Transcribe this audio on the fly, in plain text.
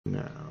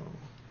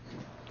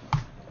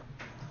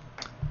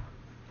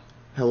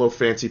Hello,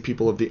 fancy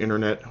people of the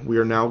internet. We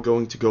are now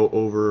going to go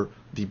over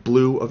the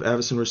blue of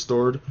Avacyn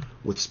Restored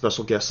with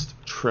special guest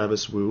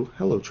Travis Wu.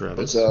 Hello, What's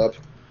Travis. up?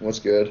 What's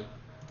good?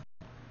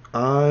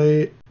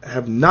 I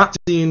have not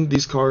seen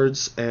these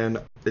cards, and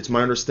it's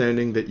my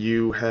understanding that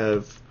you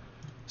have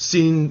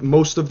seen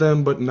most of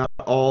them, but not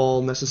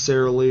all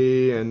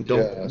necessarily, and don't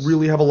Yes.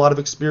 really have a lot of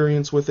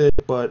experience with it,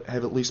 but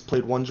have at least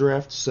played one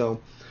draft, so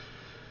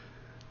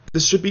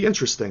this should be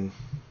interesting.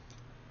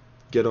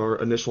 Get our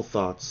initial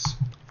thoughts.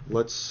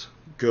 Let's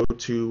go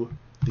to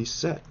the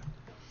set.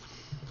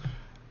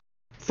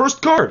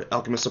 First card,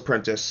 Alchemist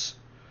Apprentice.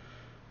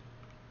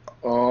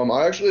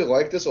 I actually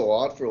like this a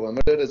lot for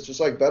limited. It's just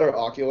like better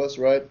Oculus,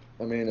 right?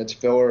 I mean, it's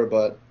filler,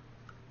 but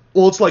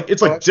Well, it's like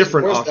actually, it's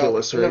different worse.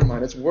 Oculus, right? Never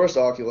mind. It's worse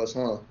Oculus,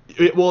 huh?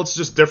 Well, it's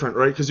just different,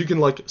 right? Because you can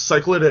like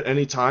cycle it at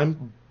any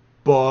time,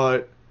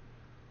 but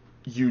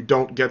you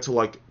don't get to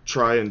like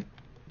try and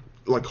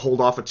like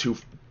hold off a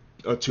 2-1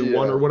 or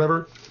Yeah.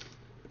 whatever.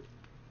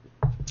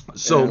 And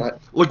So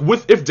like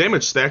with if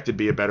damage stacked, it'd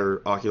be a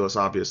better Oculus,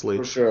 obviously.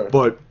 for sure,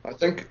 But I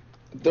think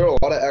there are a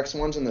lot of X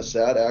ones in the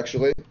set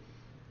actually.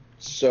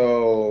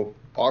 So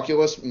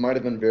Oculus might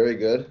have been very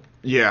good,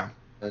 yeah,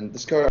 and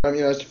this card, I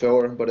mean, it's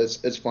filler, but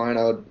it's fine.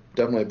 I would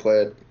definitely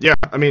play it. yeah.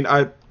 I mean,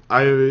 I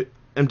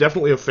am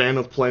definitely a fan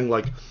of playing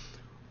like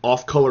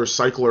off-color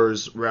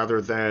cyclers rather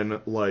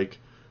than like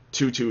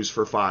tutus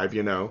for 5.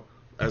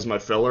 As my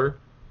filler.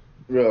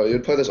 Really,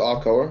 you'd play this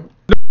off color?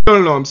 No,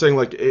 no, no. I'm saying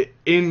like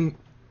in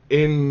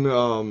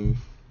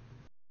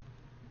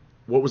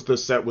what was the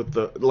set with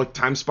the like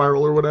time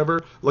spiral or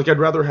whatever? Like I'd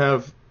rather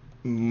have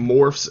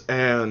morphs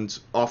and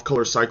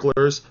off-color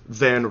cyclers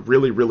than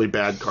really really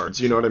bad cards.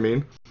 You know what I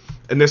mean?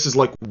 And this is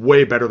like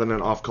way better than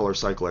an off-color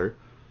cycler.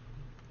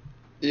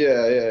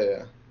 Yeah, yeah,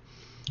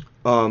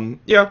 yeah.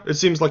 Yeah, it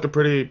seems like a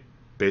pretty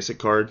basic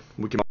card.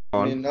 We can move I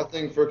on. mean,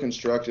 nothing for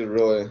constructed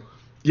really.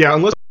 Yeah,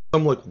 unless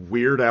some like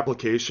weird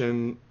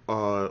application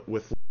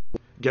with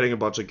getting a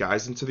bunch of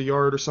guys into the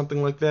yard or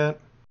something like that.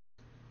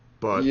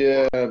 But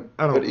Yeah, I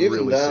but don't even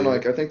really then, see it.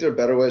 like I think there are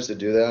better ways to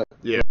do that.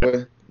 Yeah,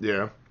 Really.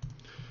 yeah.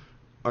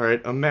 All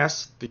right,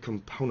 amass the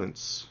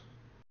components.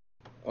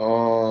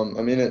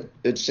 I mean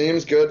it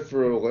seems good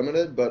for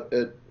limited, but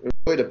it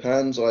really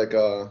depends.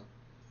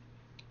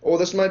 Oh,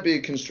 this might be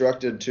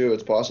constructed too.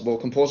 It's possible.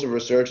 Compulsive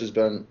research has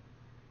been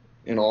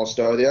an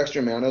all-star. The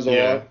extra mana is a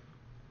Yeah,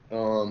 lot.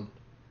 Um,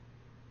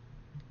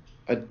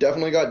 I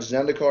definitely got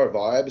Zendikar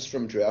vibes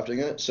from drafting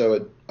it,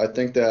 so I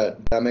think that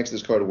makes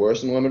this card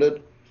worse than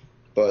limited.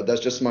 But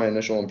that's just my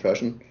initial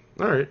impression.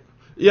 all right.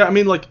 Yeah, I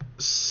mean, like,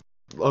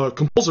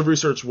 compulsive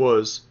research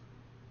was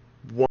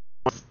one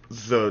of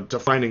the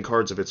defining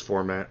cards of its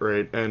format,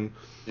 right?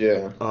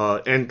 Yeah.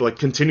 And like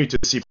continued to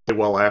see play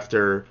well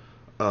after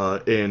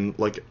in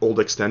like old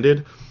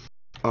extended.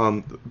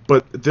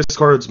 But this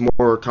card's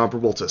more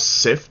comparable to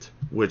Sift,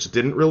 which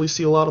didn't really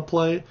see a lot of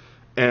play,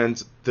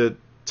 and the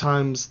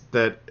times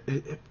that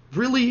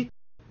really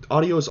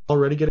audio is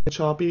already getting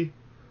choppy.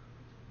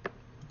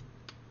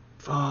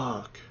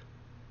 Fuck.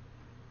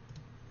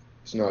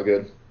 It's not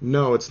good.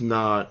 No, it's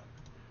not.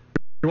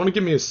 You want to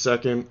give me a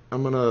second?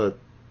 I'm gonna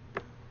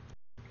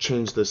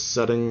change this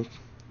setting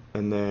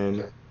and then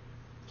Okay.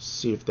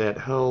 see if that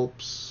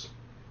helps.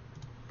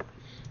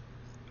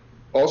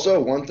 Also,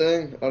 one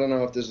thing, I don't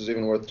know if this is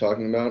even worth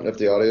talking about, if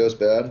the audio is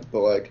bad,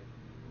 but like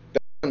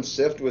when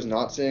Sift was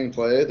not seeing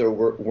play,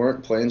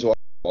 weren't planeswalkers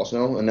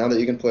also, and now that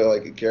you can play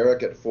like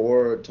Garruk at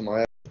 4 or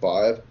Tamaya at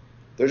 5,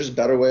 there's just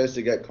better ways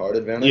to get card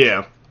advantage.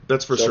 Yeah,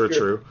 that's for So sure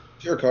true.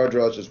 pure card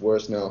draw is just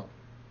worse now.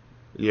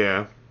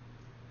 Yeah.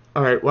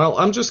 All right. Well,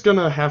 I'm just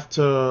gonna have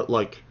to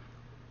like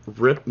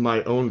rip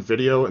my own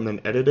video and then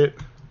edit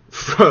it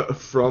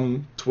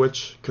from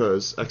Twitch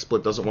because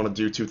XSplit doesn't want to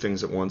do two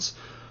things at once.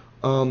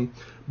 Um,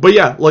 but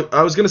yeah, like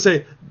I was gonna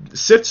say,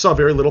 Sift saw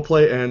very little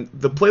play, and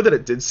the play that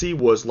it did see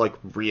was like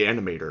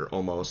Reanimator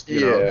almost.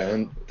 Yeah,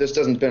 and this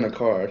doesn't bin a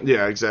card.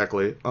 Yeah,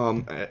 exactly.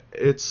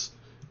 It's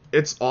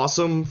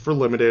awesome for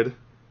limited.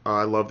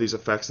 I love these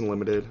effects in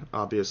limited,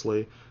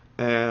 obviously,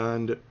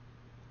 and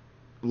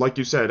like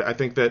you said, I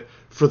think that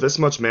for this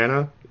much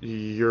mana,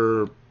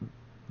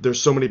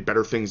 there's so many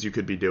better things you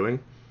could be doing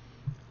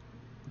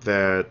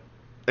that,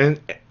 and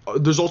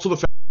there's also the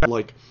fact that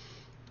like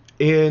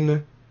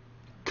in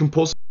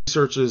compulsive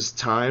research's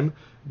time,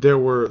 there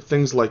were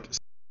things like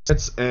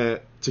sets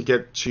to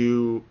get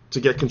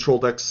control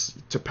decks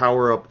to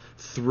power up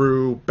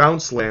through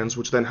bounce lands,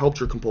 which then helped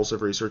your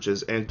compulsive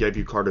researches and gave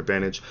you card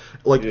advantage.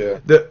 Like Yeah.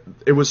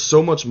 it was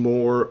so much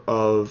more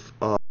of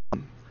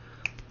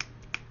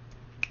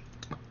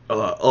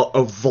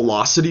a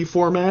velocity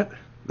format.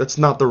 That's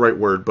not the right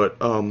word, but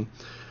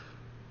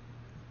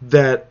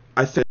that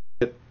I think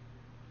that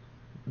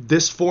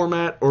this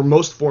format or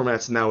most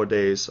formats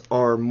nowadays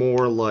are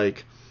more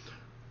like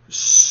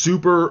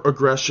super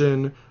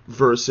aggression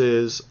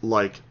versus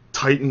like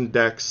Titan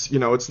decks.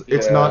 It's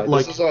Yeah, not this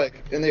like is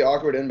like in the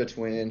awkward in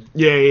between.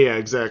 yeah, yeah, yeah,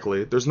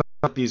 exactly. There's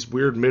not these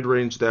weird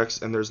mid-range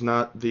decks, and there's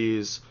not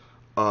these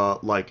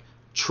like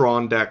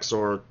Tron decks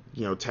or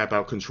tap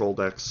out control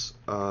decks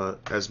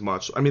as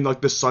much. I mean,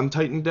 like the Sun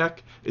Titan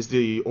deck is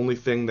the only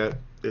thing that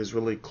is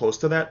really close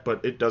to that,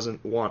 but it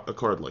doesn't want a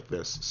card like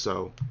this.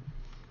 So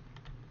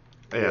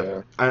yeah,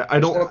 Yeah. I I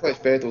just don't. want to play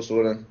Faithful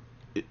Suiting.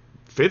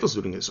 Faithful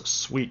Suiting is a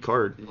sweet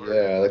card.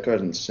 Yeah, that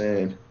card's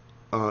insane.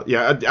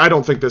 Yeah, I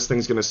don't think this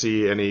thing's gonna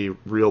see any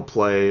real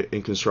play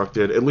in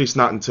constructed, at least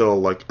not until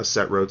like a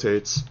set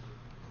rotates.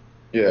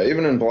 Yeah,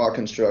 even in block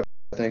construct,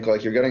 I think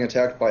like you're getting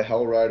attacked by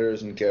Hell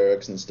Riders and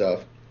Garrux and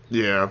stuff.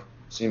 Yeah,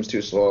 Seems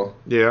too slow.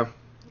 yeah,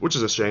 which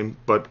is a shame.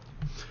 But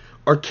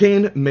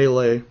arcane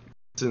melee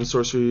and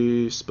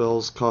sorcery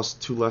spells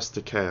cost 2 less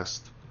to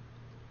cast.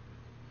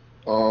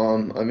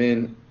 I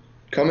mean,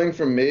 coming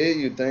from me,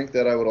 you'd think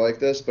that I would like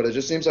this, but it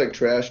just seems like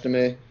trash to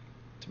me,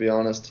 to be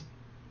honest.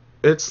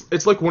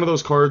 It's like one of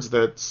those cards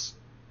that's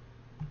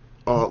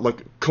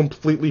like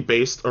completely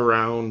based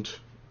around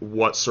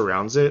what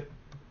surrounds it.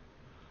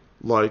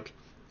 Like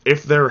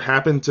if there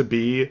happen to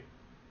be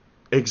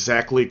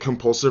exactly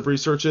compulsive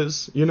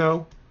researches,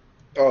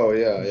 Oh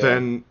yeah,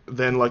 yeah.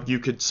 then like you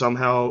could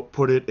somehow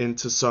put it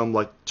into some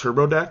like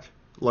turbo deck,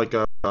 like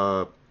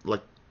a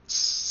like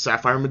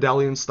Sapphire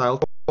Medallion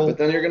style. But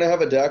then you're gonna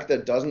have a deck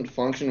that doesn't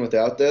function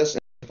without this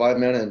and 5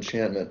 mana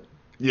enchantment.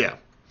 Yeah,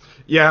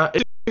 yeah.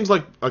 It seems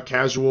like a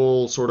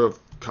casual sort of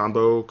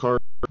combo card.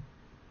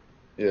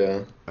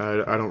 Yeah.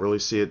 I don't really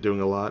see it doing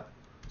a lot.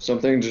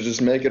 Something to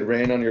just make it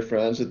rain on your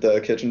friends at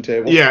the kitchen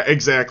table. Yeah,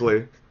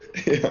 exactly.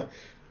 Yeah.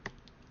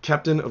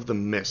 Captain of the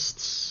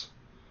Mists.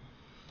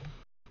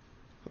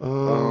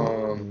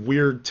 Um,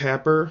 Weird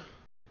tapper.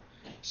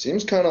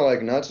 Seems kind of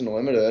like nuts and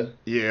limited.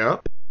 Yeah.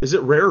 Is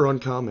it rare or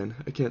uncommon?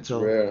 I can't It's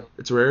tell. rare.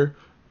 It's rare.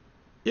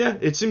 Yeah,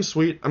 it seems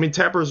sweet. I mean,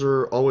 tappers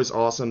are always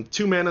awesome.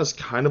 2 mana is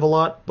kind of a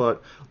lot,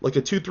 but like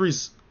a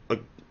 2/3's a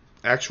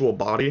actual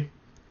body,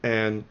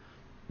 and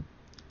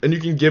you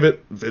can give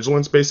it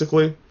vigilance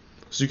basically,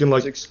 so you can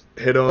like It's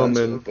hit them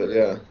expensive, and but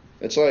yeah.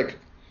 It's like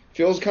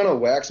feels kind of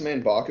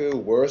Waxmane Baku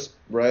worse,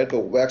 right?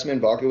 But Waxmane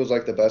Baku was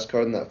like the best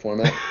card in that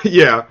format.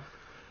 yeah,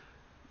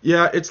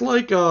 yeah. It's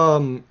like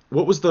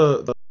what was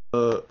the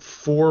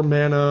 4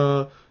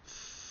 mana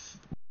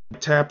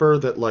tapper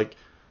that like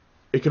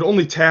it could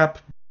only tap.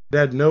 It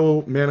had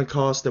no mana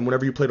cost, and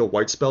whenever you played a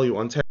white spell, you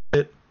untap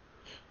it.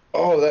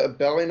 Oh, that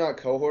Belly Knot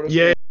Cohort or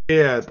Yeah, something?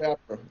 yeah,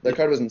 Trapper. That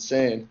card was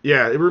insane.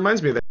 yeah. It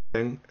reminds me of that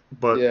thing,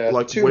 but Yeah,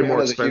 like two way mana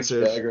more is a huge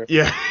expensive. dagger.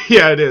 Yeah,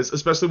 yeah, it is.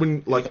 Especially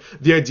when like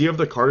the idea of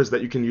the card is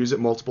that you can use it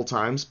multiple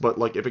times, but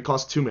like if it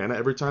costs 2 mana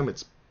every time,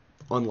 it's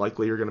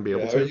unlikely you're gonna be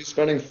able Yeah, are to. you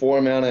spending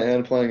 4 mana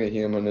and playing a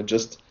human?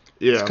 It's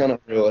Yeah, kind of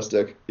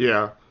realistic.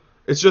 yeah.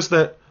 It's just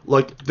that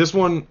like this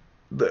one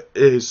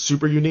is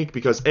super unique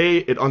because A,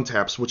 it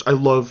untaps, which I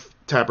love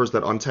tappers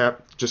that untap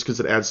just because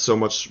it adds so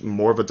much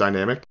more of a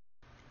dynamic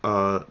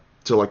uh,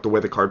 to like the way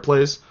the card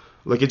plays.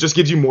 Like it just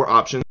gives you more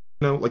options.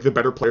 Like the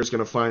better player is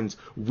gonna find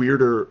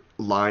weirder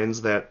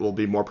lines that will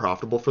be more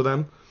profitable for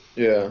them,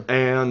 Yeah.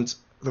 and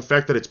the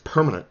fact that it's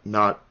permanent,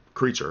 not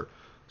creature.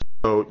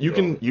 So you Yeah.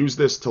 can use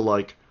this to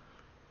like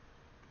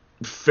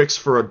fix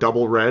for a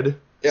double red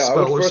Yeah, I spell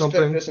would or first pick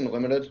something. this in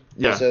limited. I'll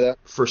Yeah, say that.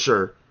 for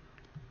sure.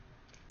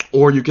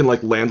 Or you can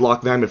like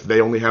landlock them if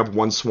they only have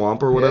one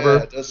swamp or Yeah, whatever.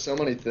 it does so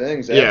many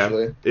things Yeah,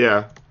 actually.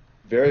 yeah,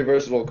 Very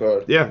versatile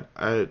card. yeah.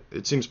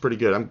 It seems pretty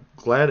good. I'm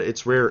glad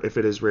it's rare. If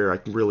it is rare, I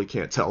really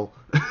can't tell.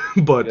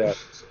 But Yeah.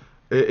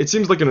 it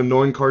seems like an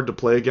annoying card to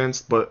play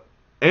against,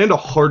 and a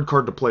hard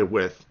card to play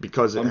with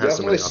because it I'm has so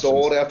definitely many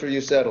sold after you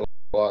said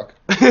block.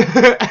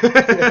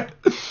 Yeah,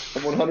 options.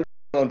 I'm 100%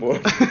 on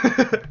board.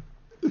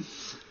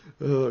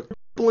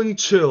 Crippling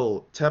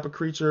Chill. Tap a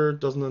creature,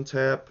 doesn't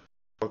untap.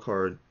 A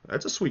card.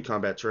 That's a sweet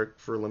combat trick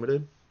for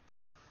limited.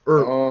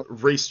 Or Uh,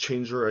 race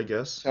changer, I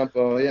guess.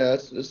 Tempo, yeah,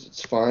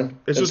 it's fine.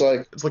 It's It's just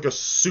like, it's like a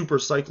super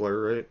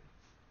cycler, right?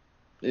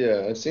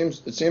 yeah, it seems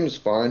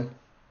fine.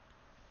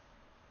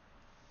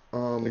 I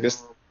Um,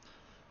 guess.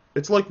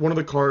 it's like one of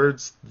the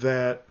cards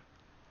that.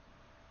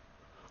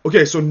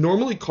 Okay, so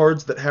normally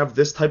cards that have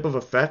this type of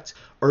effect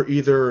are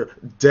either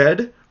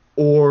dead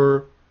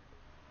or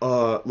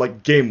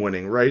like game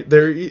winning, right?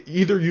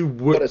 Either you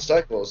But would. it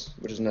cycles,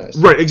 which is nice.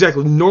 Right,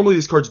 exactly. Normally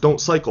these cards don't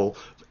cycle,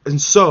 and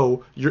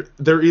so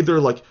they're either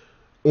like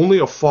only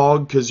a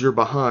fog because you're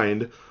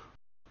behind,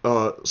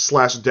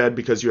 slash dead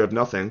because you have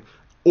nothing,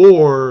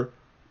 or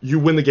you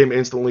win the game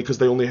instantly because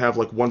they only have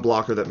like one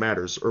blocker that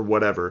matters or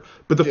whatever.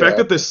 But the fact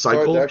Yeah, that this this card's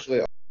cycle,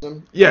 actually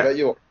awesome. I yeah, bet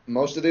you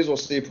most of these will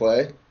see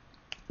play,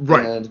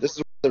 right, and this is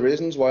one of the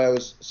reasons why I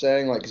was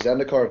saying like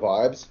Zendikar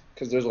vibes,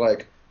 because there's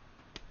like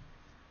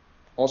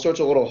all sorts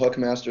of little hook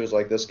masters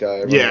like this guy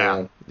running yeah,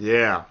 around.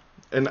 yeah,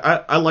 and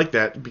I like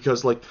that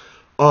because like,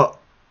 uh,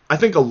 I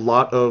think a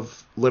lot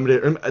of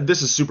limited, and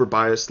this is super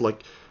biased,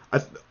 like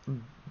I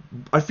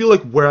I feel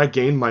like where I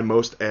gain my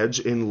most edge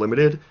in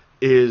limited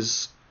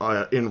is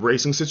in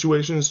racing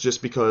situations,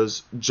 just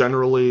because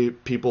generally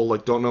people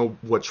like don't know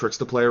what tricks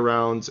to play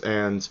around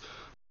and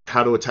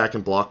how to attack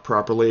and block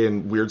properly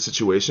in weird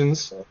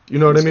situations. You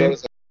know what I This card mean?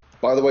 is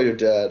like, by the way, you're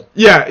dead.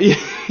 Yeah,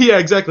 yeah,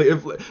 exactly.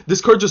 If this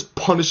card just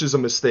punishes a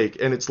mistake,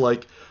 and it's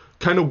like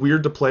kind of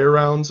weird to play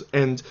around,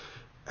 and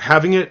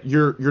having it,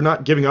 you're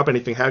not giving up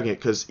anything having it,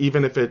 because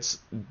even if it's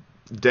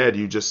dead,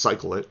 you just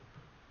cycle it.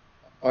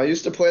 I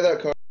used to play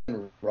that card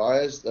in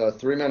Rise,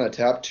 3 mana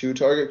tap, 2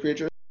 target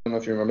creatures. I don't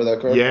know if you remember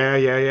that card. Yeah,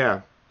 yeah,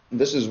 yeah.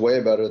 This is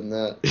way better than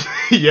that.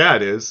 Yeah,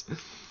 it is.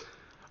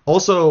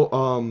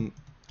 Also,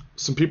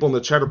 some people in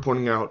the chat are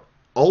pointing out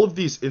all of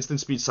these instant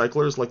speed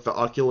cyclers, like the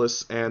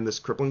Oculus and this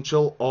Crippling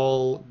Chill,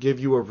 all give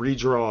you a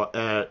redraw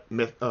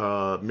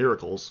at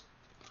Miracles,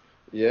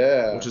 which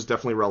Yeah, is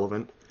definitely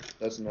relevant.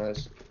 that's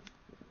nice.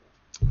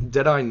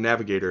 Deadeye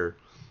Navigator,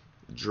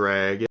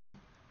 drag.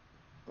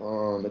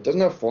 It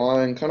doesn't have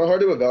flying. Kind of hard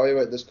to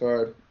evaluate this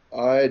card.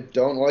 I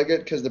don't like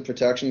it because the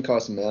protection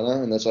costs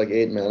mana, and that's like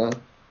 8 mana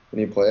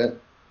when you play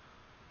it.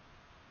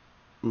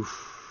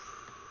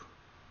 Oof.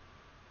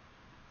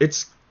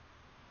 It's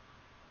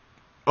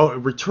it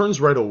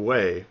returns right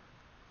away.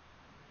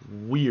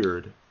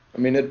 Weird. I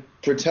mean, it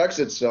protects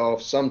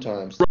itself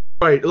sometimes.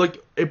 Right,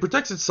 like it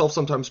protects itself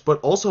sometimes, but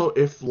also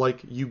if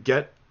like you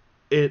get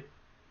it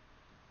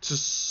to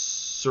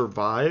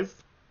survive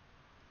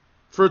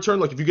for a turn,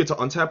 like if you get to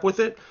untap with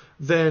it,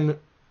 then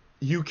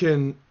you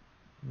can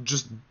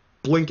just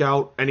blink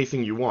out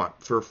anything you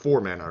want for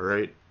 4 mana,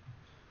 right?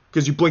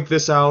 Because you blink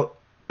this out,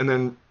 and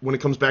then when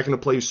it comes back into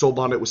play, you soul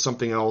bond it with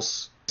something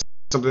else,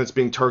 something that's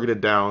being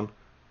targeted down,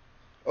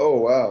 Oh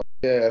wow.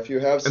 Yeah, if you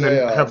have and say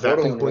then a have that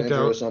thing Borderland blink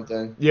Ranger or out.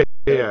 something. Yeah,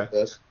 yeah, Yeah, yeah.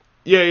 this.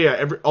 Yeah,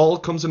 yeah. All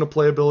comes into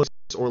playabilities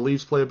or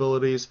leaves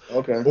playabilities,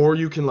 Okay. or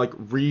you can like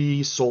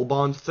re-soul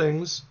bond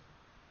things.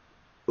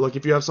 Like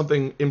if you have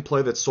something in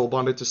play that's soul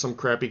bonded to some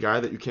crappy guy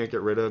that you can't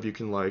get rid of, you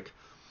can like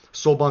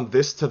soul bond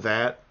this to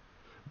that,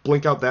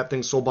 blink out that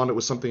thing, soul bond it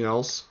with something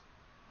else.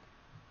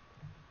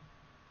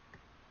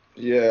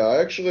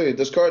 Yeah,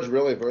 this card's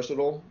really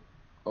versatile.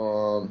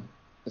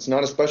 It's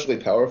not especially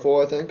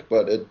powerful, I think,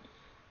 but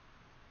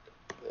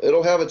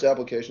it'll have its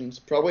applications.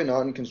 Probably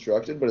not in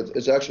constructed, but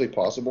it's actually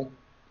possible.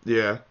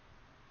 Yeah.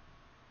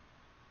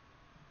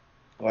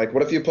 Like,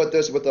 what if you put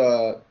this with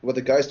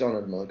a Geist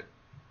Honored Monk?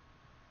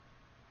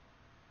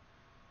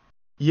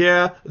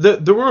 Yeah,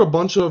 there were a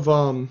bunch of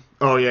oh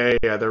yeah, yeah,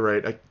 yeah, they're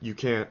right. You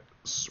can't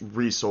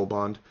re-soul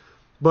bond.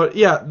 But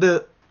yeah,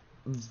 the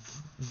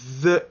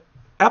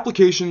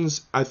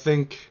applications, I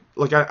think,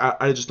 like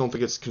I just don't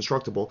think it's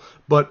constructible.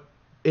 But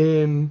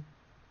in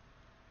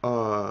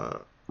uh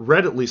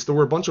Red, at least, there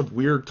were a bunch of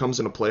weird comes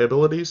into play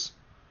abilities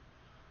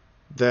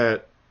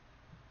that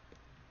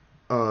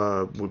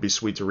would be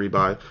sweet to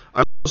rebuy.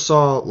 I also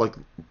saw like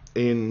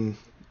in,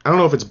 I don't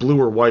know if it's blue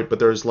or white, but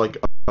there's like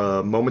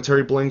a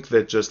momentary blink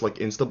that just like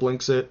insta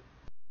blinks it.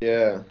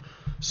 Yeah.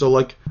 So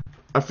like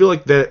I feel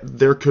like that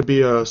there could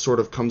be a sort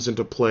of comes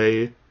into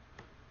play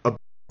a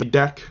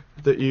deck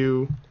that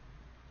you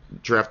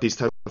draft these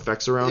type of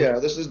effects around. Yeah,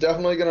 this is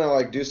definitely gonna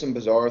like do some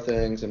bizarre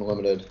things in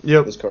limited.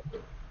 Yep. This card.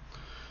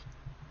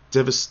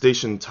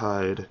 Devastation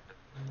Tide.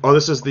 Oh,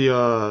 this is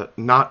the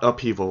not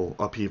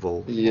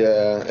upheaval.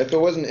 Yeah, if it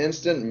was an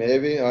instant,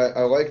 maybe.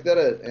 I like that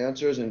it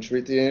answers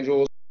Entreat the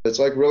Angels. It's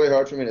like really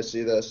hard for me to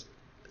see this.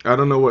 I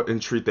don't know what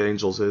Entreat the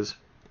Angels is.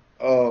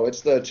 Oh, it's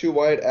the 2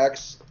 white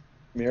X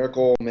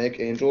Miracle Make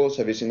Angels.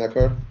 Have you seen that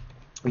card?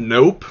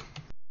 Nope.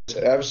 It's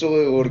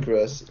absolutely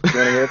ludicrous. Do you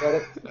want to hear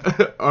about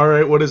it? All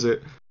right, what is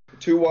it?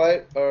 2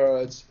 white,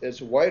 or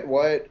it's white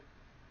white.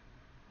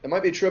 It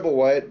might be triple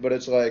white, but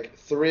it's like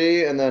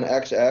 3 and then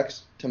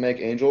XX to make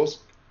angels.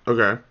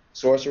 Okay.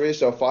 Sorcery,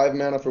 so 5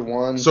 mana for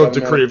 1, So 7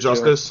 mana Decree of for 2.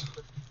 Justice.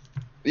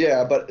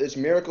 Yeah, but its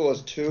miracle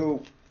is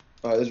 2,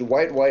 is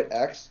white white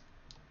X.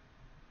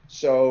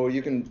 So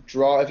you can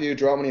draw, if you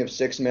draw when you have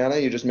 6 mana,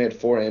 you just made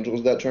 4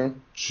 angels that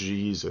turn.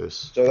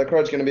 Jesus. So that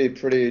card's going to be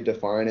pretty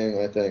defining,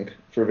 I think,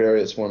 for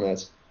various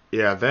formats.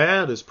 Yeah,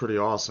 that is pretty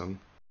awesome.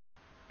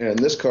 And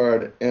this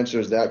card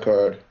answers that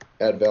card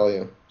at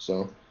value.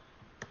 So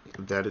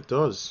That it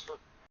does.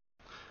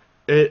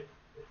 It's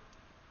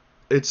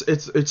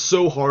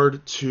so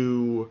hard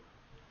to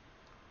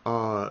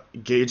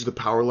gauge the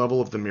power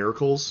level of the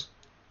miracles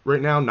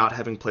right now, not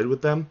having played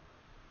with them,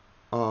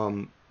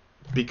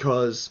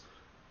 because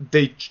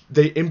they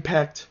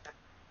impact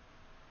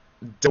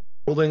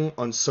building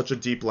on such a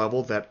deep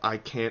level that I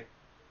can't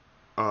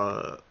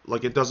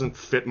like it doesn't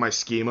fit my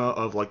schema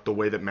of like the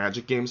way that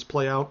Magic games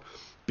play out,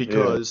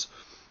 because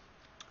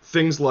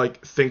things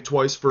like think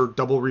twice for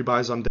double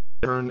rebuys on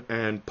turn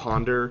and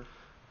ponder,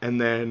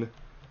 and then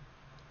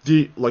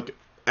the like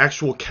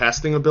actual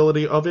casting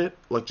ability of it,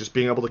 like just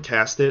being able to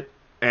cast it,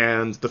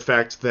 and the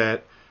fact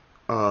that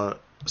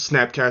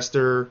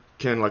Snapcaster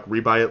can like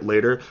rebuy it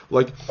later,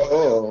 like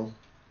oh,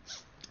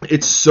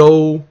 it's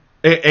so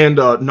and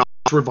Noxious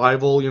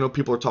Revival, you know,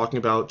 people are talking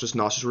about just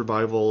Noxious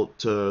Revival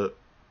to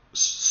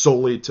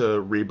solely to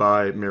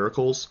rebuy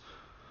miracles.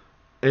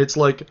 It's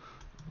like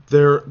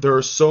there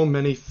are so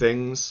many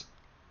things,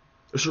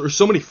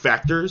 so many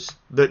factors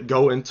that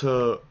go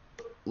into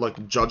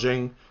like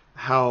judging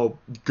how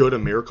good a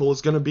miracle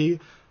is going to be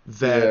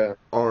that yeah.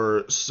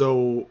 are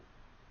so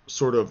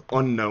sort of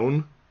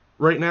unknown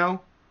right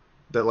now,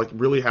 that like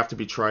really have to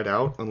be tried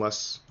out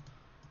unless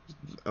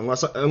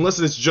Unless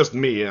it's just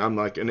me, I'm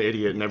like an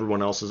idiot and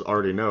everyone else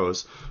already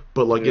knows.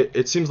 But like Yeah.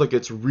 it seems like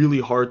it's really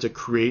hard to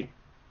create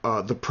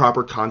the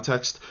proper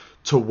context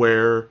to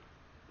where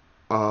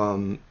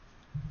um,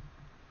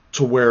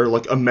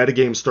 like a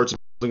metagame starts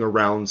building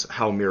around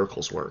how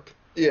miracles work.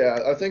 Yeah,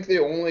 I think the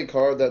only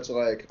card that's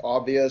like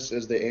obvious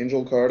is the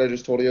Angel card I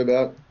just told you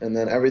about, and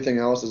then everything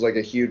else is like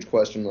a huge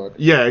question mark.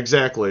 Yeah,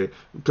 exactly.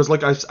 Because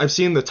like I've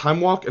seen the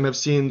time walk and I've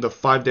seen the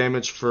 5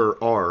 damage for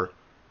R,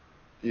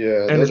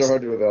 Yeah, and those are it's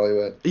hard to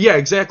evaluate. yeah,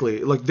 exactly.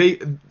 Like they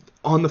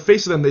on the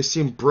face of them they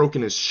seem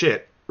broken as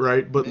shit,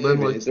 right?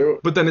 Maybe.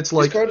 But then it's These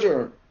like cards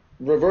are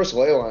reverse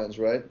ley lines,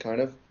 right?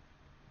 Kind of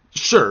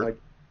sure, like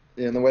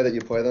in the way that you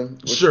play them,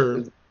 which sure.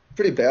 is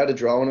pretty bad to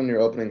draw one in your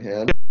opening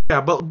hand. Yeah,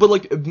 but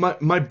like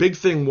my big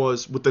thing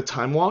was with the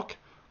time walk,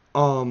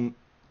 um,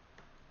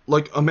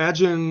 like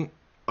imagine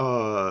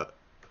uh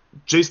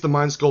Jace the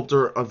Mind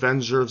Sculptor,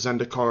 Avenger of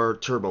Zendikar,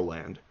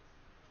 Turboland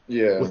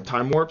Yeah, with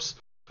time warps.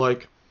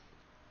 Like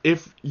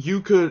if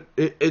you could,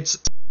 it's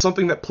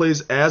something that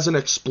plays as an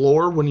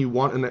explorer when you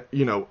want an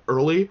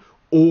early,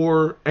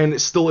 or and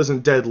it still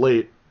isn't dead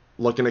late.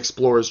 Like an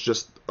explorer is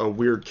just a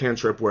weird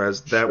cantrip,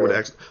 whereas that would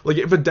sure. like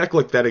if a deck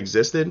like that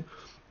existed.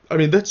 I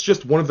mean, that's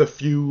just one of the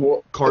few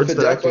Well, if cards a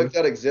that I deck like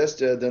can. that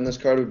existed, then this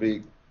card would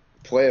be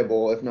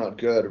playable, if not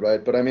good,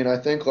 right? But I mean, I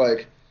think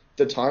like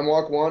the Time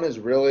Walk one is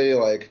really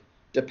like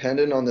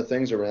dependent on the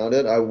things around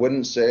it. I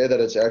wouldn't say that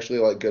it's actually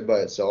like good by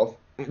itself.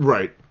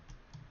 Right.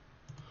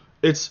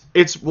 It's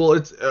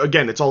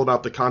again, it's all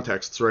about the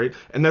contexts, right?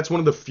 And that's one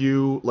of the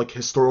few like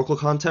historical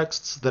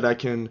contexts that I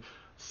can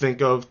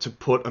think of to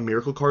put a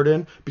miracle card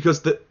in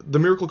because the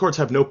miracle cards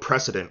have no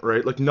precedent,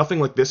 right? Like nothing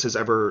like this has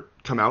ever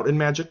come out in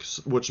Magic,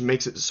 which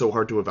makes it so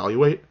hard to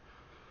evaluate.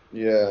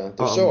 Yeah,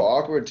 they're so Um,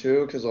 awkward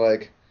too, because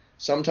like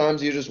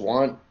sometimes you just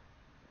want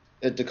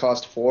it to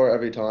cost four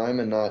every time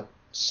and not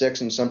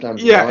six and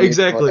sometimes yeah, one, even though it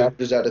exactly.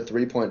 averages out to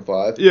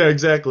 3.5. Yeah,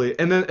 exactly.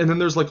 And then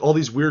there's like all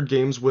these weird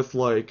games with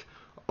like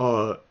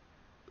uh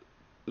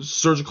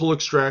surgical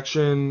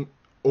extraction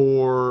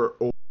or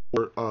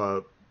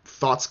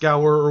thought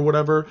scour or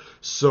whatever,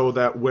 so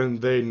that when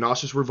they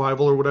nauseous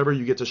revival or whatever,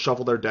 you get to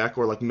shuffle their deck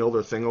or like mill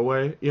their thing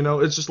away.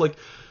 It's just like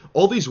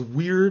all these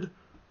weird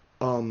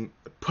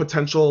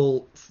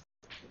potential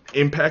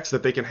impacts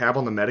that they can have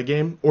on the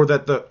metagame, or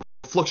that the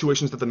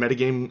fluctuations that the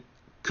metagame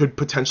could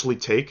potentially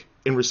take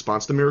in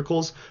response to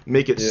miracles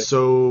make it Yeah,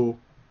 so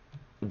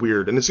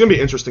weird. And it's gonna be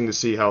interesting to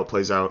see how it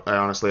plays out. I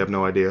honestly have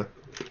no idea.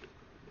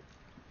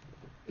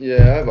 yeah,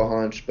 I have a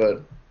hunch,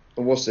 but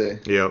we'll see.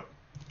 Yep.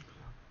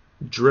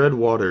 Dread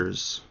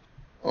Waters.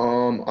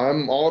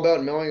 I'm all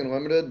about milling and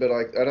limited, but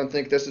like I don't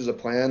think this is a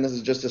plan. This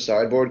is just a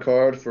sideboard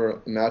card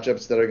for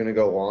matchups that are going to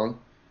go long.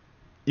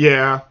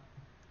 Yeah,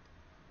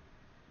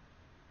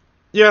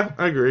 yeah,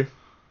 I agree.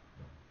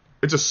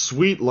 It's a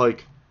sweet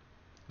like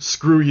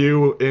screw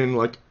you in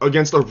like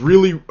against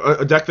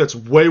a deck that's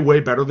way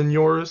better than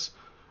yours,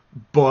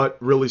 but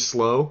really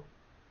slow.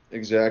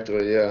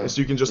 Exactly, yeah.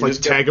 So you can just You like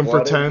just get tag them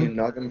for flooded, you 10.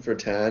 knock them for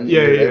 10, and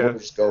Yeah, you're able yeah, to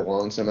just go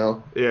long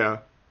somehow. yeah,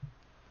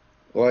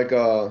 Like,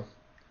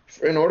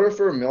 in order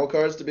for mill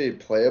cards to be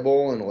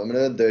playable and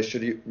limited, they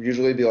should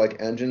usually be like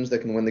engines that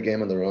can win the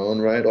game on their own,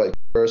 right? Like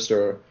first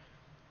or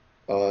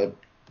uh,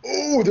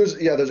 oh,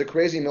 there's a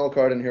crazy mill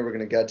card in here we're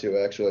gonna get to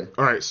actually.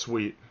 All right,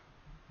 sweet.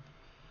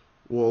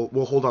 We'll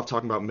hold off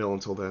talking about Mill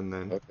until then.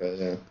 Then Okay,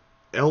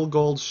 yeah.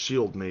 Elgald's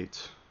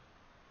Shieldmate.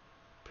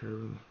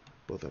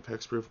 Both have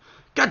hexproof.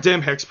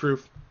 Goddamn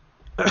hexproof.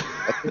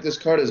 I think this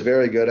card is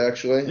very good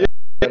actually. Yeah,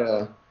 But,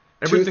 two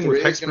everything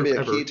with three is gonna hexproof be a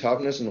ever. key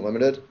toughness and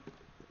limited.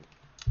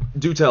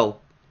 Do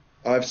tell.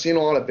 I've seen a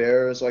lot of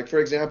bears. Like for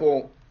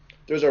example,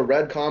 there's a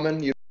red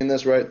common. You've seen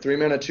this, right? 3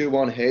 mana,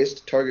 2/1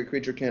 haste. Target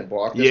creature can't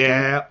block this turn.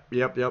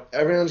 Yeah, yep.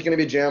 Everyone's going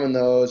to be jamming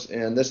those,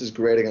 and this is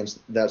great against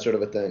that sort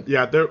of a thing.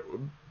 Yeah, there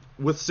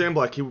with Sam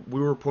Black, we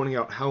were pointing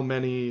out how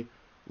many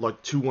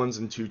like 2/1s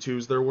and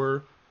 2/2s there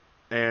were,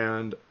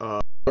 and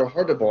They're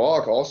hard to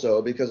block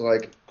also because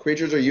like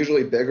creatures are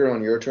usually bigger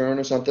on your turn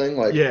or something.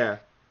 Like yeah,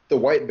 the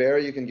white bear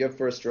you can give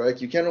for a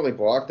strike, you can't really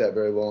block that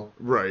very well.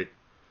 right.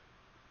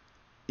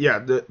 Yeah,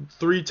 the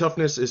 3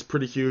 toughness is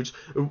pretty huge.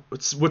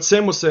 What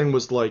Sam was saying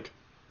was like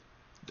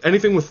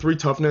anything with 3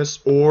 toughness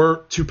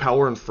or 2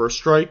 power and first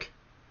strike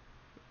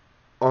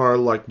are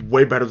like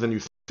way better than you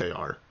think they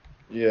are.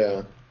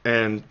 Yeah.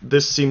 And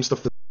this seems to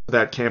fit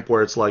that camp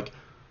where it's like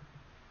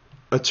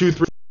a 2,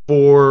 3,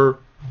 4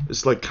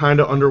 is like kind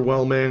of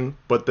underwhelming,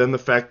 but then the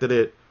fact that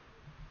it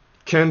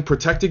can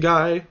protect a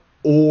guy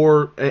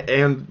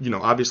and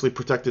obviously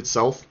protect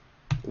itself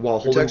while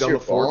holding Protects down your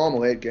the fort. bomb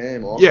late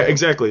game Yeah, also.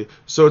 exactly.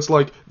 So it's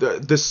like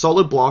this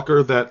solid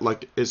blocker that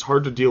like is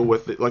hard to deal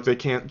with. Like they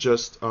can't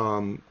just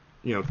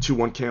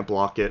 2/1 can't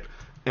block it,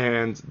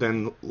 and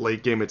then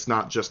late game it's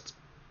not just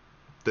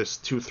this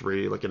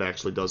 2/3. Like it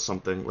actually does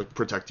something like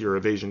protect your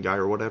evasion guy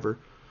or whatever.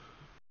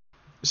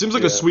 It seems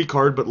like a Yeah. sweet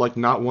card, but like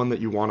not one that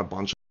you want a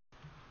bunch of.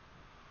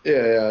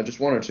 Yeah, just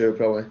one or two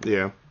probably.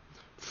 Yeah.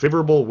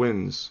 Favorable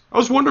wins. I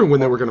was wondering when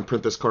they Oh, were going to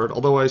print this card,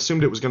 although I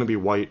assumed it was going to be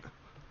white.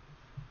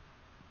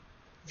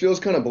 feels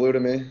kind of blue to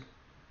me.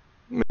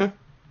 Meh.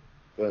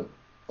 But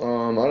I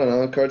don't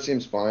know. The card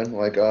seems fine.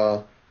 Like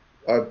I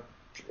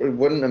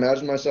wouldn't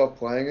imagine myself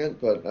playing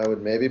it, but I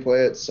would maybe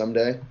play it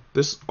someday.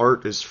 This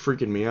art is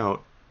freaking me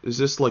out. Is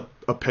this like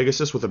a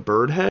Pegasus with a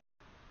bird head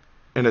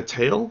and a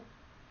tail?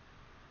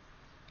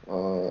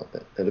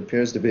 It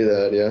appears to be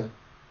that, yeah.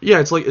 Yeah,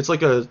 it's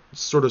like a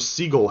sort of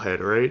seagull head,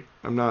 right?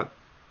 I'm not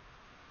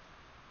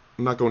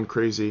going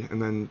crazy.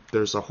 And then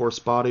there's a horse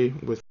body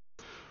with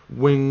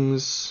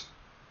wings.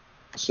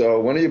 So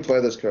when do you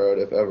play this card,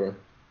 if ever?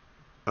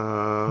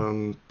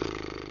 Um,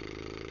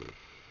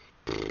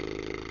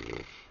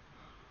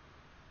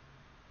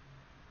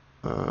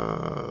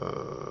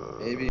 uh,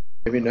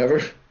 Maybe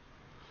never.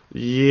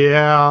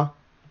 yeah.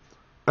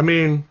 I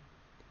mean,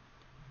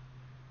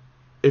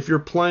 if you're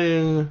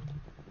playing,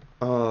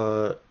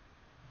 uh,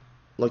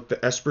 like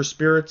the Esper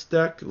Spirits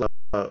deck,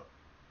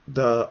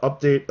 the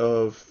update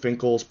of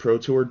Finkel's Pro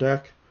Tour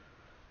deck,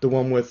 the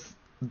one with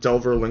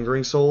Delver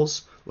Lingering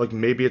Souls, like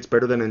maybe it's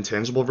better than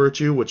Intangible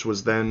Virtue, which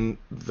was then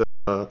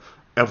the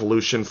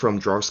evolution from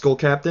Drogskol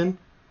Captain.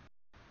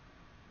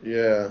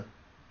 Yeah.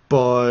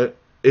 But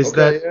is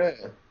Okay, that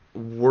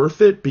yeah.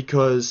 worth it?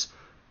 Because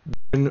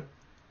then,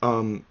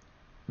 um,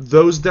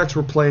 those decks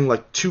were playing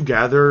like two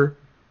Gather,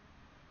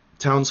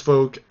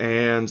 Townsfolk,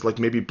 and like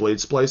maybe Blade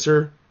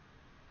Splicer,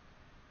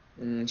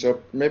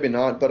 So maybe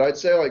not, but I'd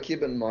say like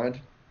keep it in mind.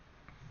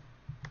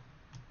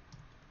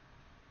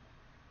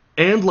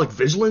 and like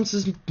Vigilance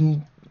is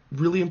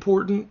really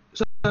important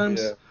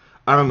sometimes. Yeah,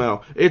 I don't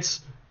know.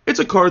 It's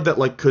a card that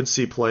like could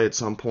see play at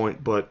some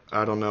point, but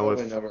I don't know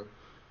probably if never.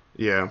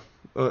 yeah.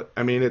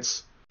 I mean,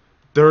 it's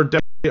there are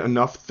definitely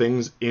enough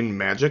things in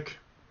Magic,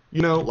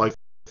 like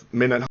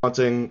Midnight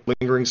Hunting,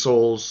 Lingering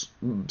Souls,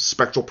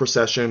 Spectral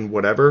Procession,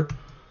 whatever,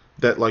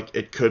 that like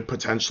it could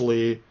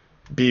potentially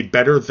be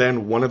better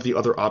than one of the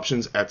other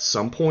options at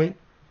some point,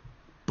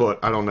 but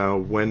I don't know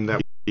when that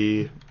would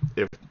be,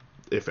 if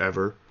if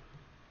ever.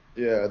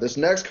 Yeah, this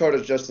next card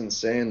is just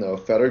insane though.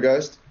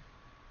 Fettergeist.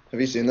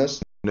 Have you seen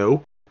this?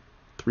 Nope.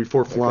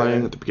 3/4 flying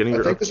Okay. at the beginning I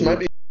of your think this might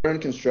upkeep. be more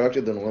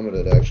constructed than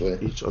limited, actually.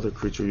 Each other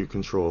creature you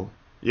control.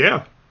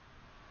 Yeah.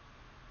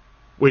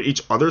 Wait,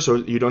 each other, so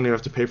you don't even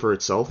have to pay for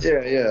itself?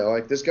 Yeah.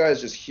 Like this guy is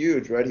just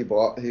huge, right? He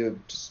would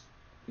just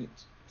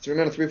 3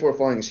 mana 3/4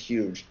 flying is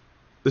huge.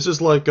 This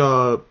is like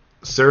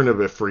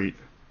Serenibifreet.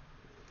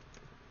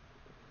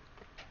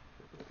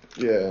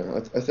 Yeah,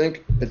 I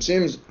think it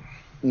seems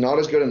not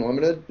as good in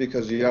limited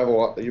because you have a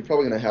lot. You're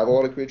probably gonna have a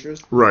lot of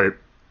creatures. Right.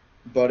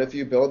 But if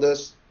you build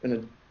this in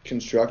a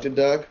constructed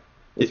deck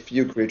with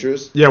few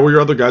creatures, Yeah, where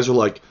your other guys are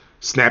like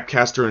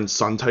Snapcaster and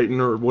Sun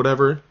Titan or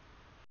whatever,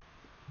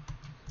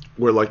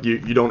 where like you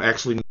don't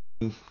actually,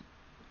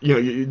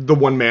 the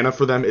 1 mana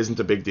for them isn't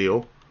a big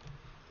deal.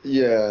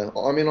 yeah.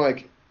 I mean,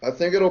 like I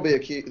think it'll be a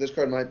key. This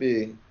card might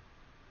be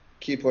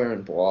key player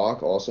in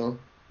block also.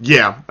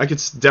 Yeah, I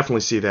could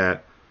definitely see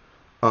that.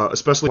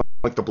 Especially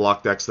like the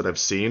block decks that I've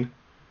seen.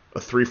 A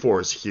 3/4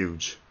 is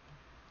huge.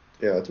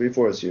 Yeah,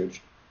 3/4 is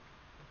huge.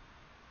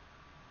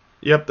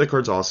 Yep, that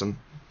card's awesome.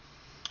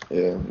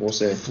 Yeah, we'll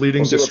see.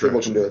 Fleeting We'll see what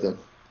people can do Distraction. with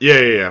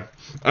it.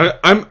 Yeah.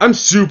 I'm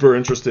super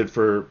interested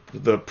for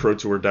the Pro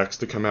Tour decks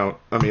to come out.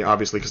 I mean,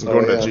 obviously because I'm Oh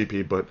going to that yeah.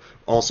 GP, but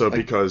also I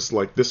because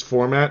like this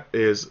format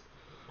is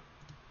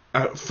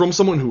from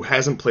someone who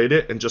hasn't played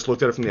it and just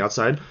looked at it from the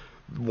outside.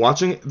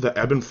 Watching the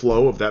ebb and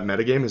flow of that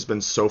metagame has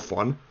been so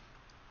fun,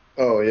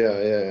 Oh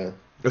yeah.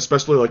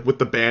 especially like with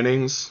the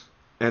bannings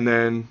and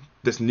then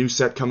this new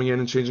set coming in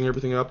and changing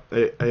everything up.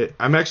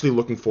 I'm actually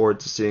looking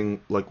forward to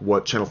seeing like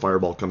what Channel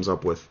Fireball comes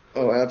up with.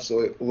 Oh,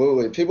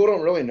 absolutely. People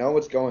don't really know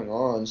what's going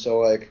on, so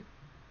like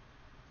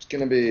it's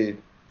gonna be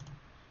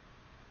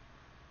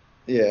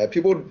yeah.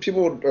 People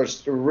are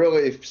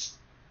really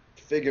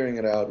figuring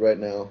it out right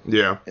now.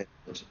 Yeah, And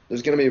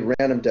there's gonna be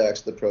random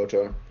decks the Pro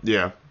Tour.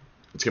 yeah,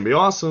 it's gonna be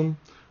awesome.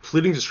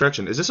 Fleeting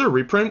Distraction. Is this a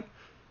reprint?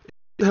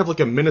 You have like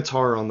a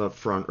Minotaur on the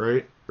front,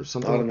 right, or I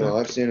something like don't know. that.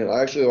 I've seen it.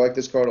 I actually like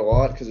this card a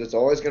lot because it's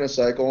always gonna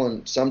cycle,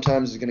 and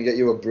sometimes it's gonna get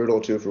you a brutal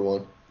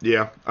 2-for-1.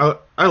 Yeah,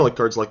 I like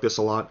cards like this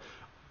a lot.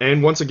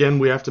 And once again,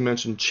 we have to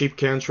mention cheap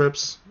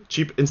cantrips,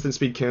 cheap instant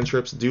speed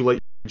cantrips do let you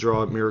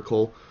draw a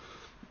miracle.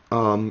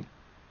 Um,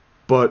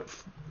 but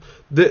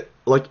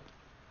like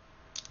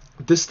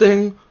this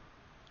thing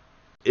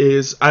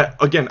is I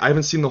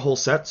haven't seen the whole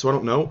set, so I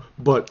don't know.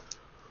 But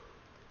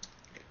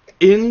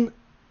in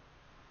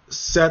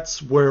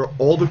sets where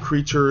all the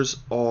creatures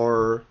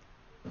are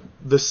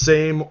the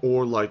same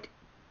or like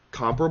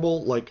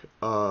comparable, like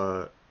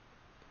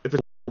if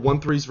it's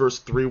 1/3s versus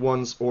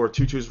 3/1s or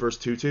 2/2s versus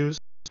 2/2s.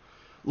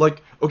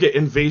 Like, okay,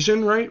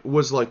 Invasion, right,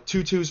 was like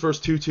 2/2s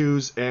versus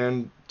 2/2s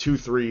and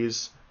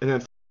 2/3s, and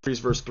then 3s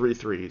versus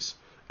 3/3s.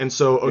 And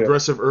so Yeah.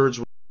 Aggressive Urge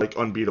was like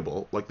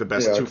unbeatable, like the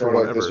best Yeah, a two for card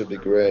one like this ever. would be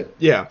great.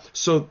 Yeah,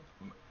 so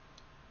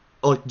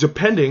like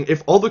depending,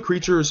 if all the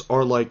creatures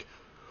are like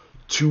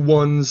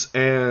 2/1s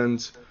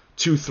and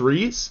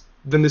 2/3s,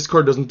 then this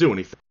card doesn't do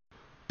anything.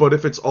 But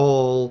if it's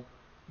all,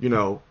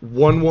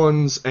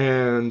 1/1s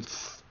and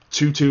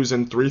 2/2s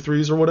and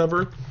 3/3s or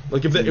whatever,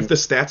 like if the Mhm.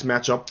 stats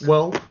match up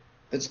well,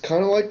 It's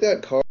kind of like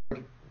that card.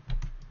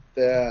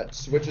 that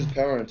switches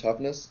power and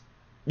toughness.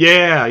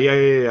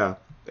 Yeah.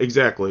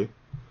 Exactly.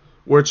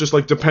 Where it's just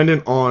like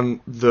dependent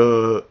on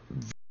the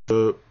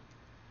the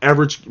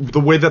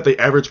way that the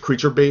average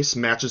creature base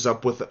matches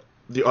up with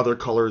the other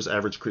color's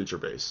average creature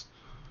base.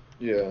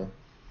 Yeah,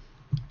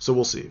 So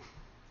we'll see.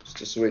 just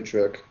a sweet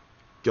trick.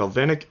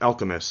 Galvanic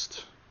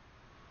Alchemist.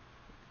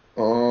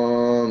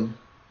 Um,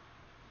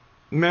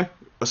 Meh.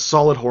 A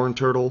solid horn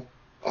turtle.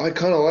 I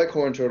kind of like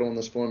Horn Turtle in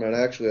this format,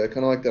 actually. I kind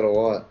of like that a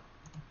lot.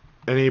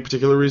 Any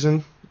particular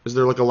reason? Is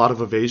there like a lot of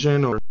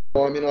evasion or?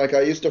 Well, I mean, like,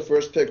 I used to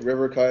first pick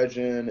River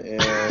Kaijin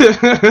and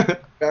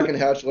Kraken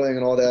Hatchling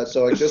and all that,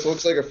 so, like, this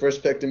looks like a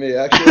first pick to me,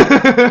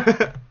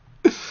 actually.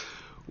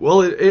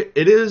 Well,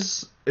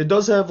 it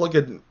does have like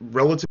a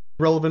relatively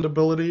relevant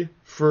ability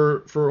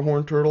for a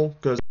horn turtle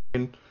because I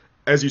mean,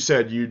 as you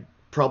said, you'd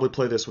probably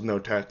play this with no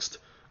text,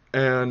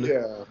 and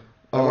Yeah,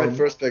 I might um,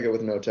 first pick it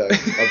with no text.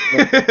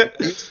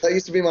 That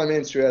used to be my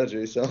main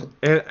strategy, so.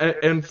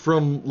 and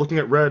from looking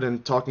at red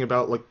and talking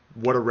about like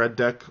what a red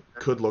deck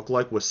could look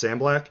like with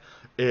Sandblack,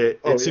 it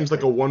Oh, seems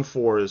like yeah. a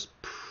 1/4 is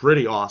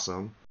pretty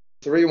awesome.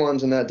 3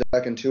 1s in that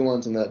deck and 2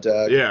 1s in that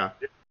deck. Yeah,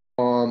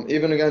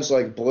 Even against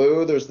like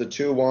blue, there's the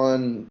 2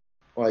 1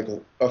 like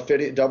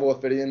double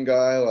Ophidian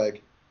guy.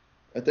 Like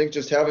I think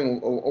just having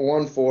a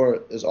 1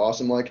 4 is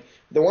awesome. Like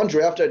the one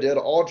draft I did,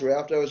 all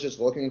draft I was just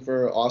looking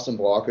for awesome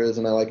blockers,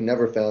 and I like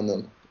never found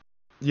them.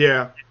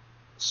 yeah,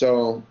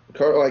 So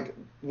like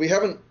we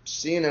haven't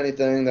seen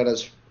anything that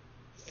has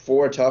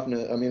 4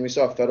 toughness. I mean, we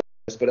saw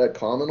Federalist, but at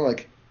common,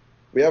 like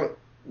we haven't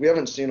we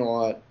haven't seen a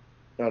lot.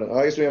 I don't know.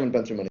 I guess we haven't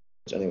been through many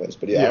cards anyways.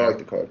 But yeah, I yeah. like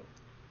the card.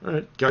 All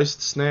right,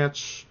 Geist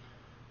Snatch.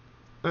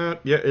 Yeah,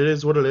 it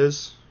is what it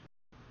is.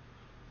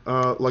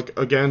 Like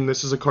again,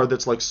 this is a card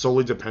that's like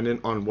solely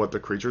dependent on what the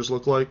creatures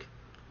look like.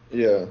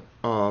 Yeah.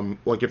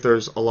 Like if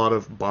there's a lot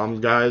of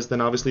bomb guys, then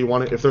obviously you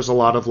want it. If there's a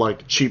lot of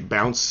like cheap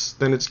bounce,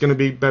 then it's gonna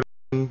be better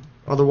than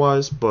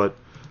otherwise. But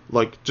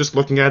like just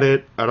looking at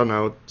it, I don't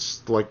know.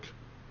 It's like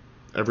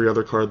every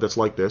other card that's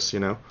like this, you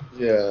know.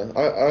 Yeah,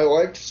 I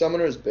liked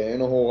Summoner's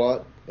Bane a whole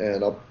lot,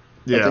 and I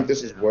Yeah, think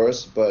this is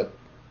worse, but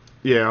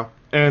yeah.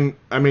 And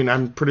I mean,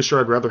 I'm pretty sure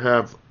I'd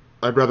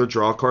rather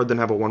draw a card than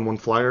have a 1/1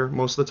 flyer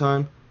most of the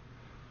time.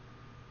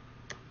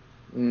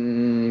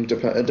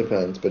 it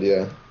depends. But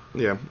yeah,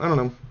 Yeah, I don't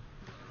know.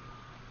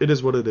 It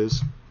is what it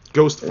is.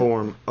 Ghost yeah.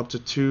 form. Up to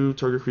 2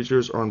 target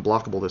creatures are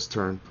unblockable this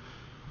turn.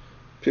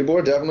 People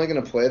are definitely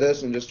gonna play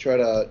this and just try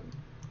to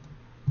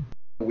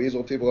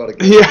weasel people out of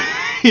games.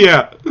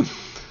 Yeah, yeah,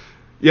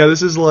 yeah.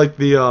 This is like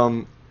the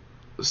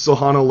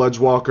Silhano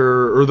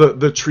Ledgewalker or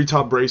the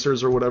Treetop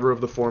Bracers or whatever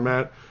of the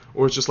format,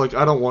 where it's just like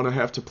I don't want to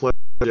have to play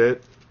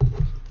it.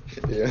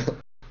 Yeah, just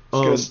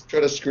Um, gonna try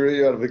to screw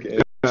you out of a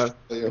game. yeah,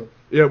 You.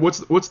 yeah. What's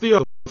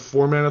the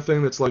 4 mana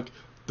thing that's like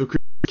the creature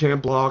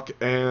can't block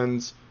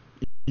and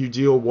you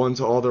deal 1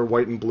 to all their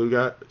white and blue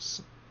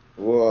guys?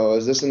 Whoa,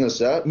 is this in the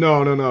set?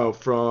 No.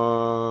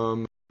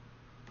 From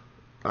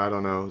I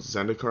don't know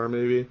Zendikar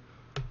maybe.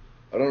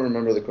 I don't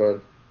remember the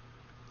card.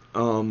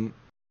 Um,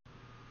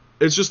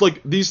 it's just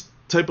like these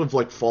type of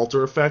like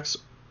falter effects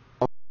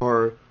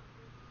are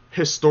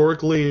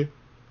historically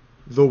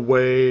the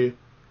way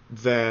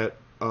that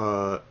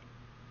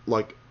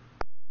like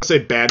I say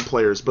bad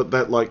players, but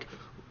that like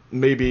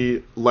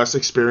maybe less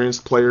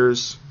experienced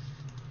players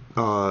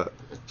uh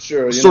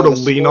Sure, sort the of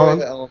lean Spore,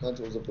 the on.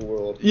 Elementals of the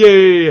world.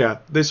 Yeah.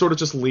 They sort of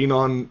just lean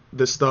on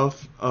this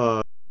stuff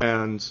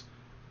and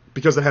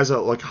because it has a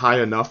like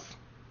high enough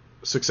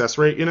success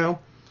rate, you know.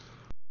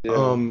 Yeah.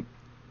 Um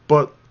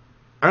but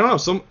I don't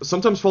know,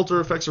 sometimes falter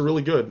effects are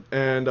really good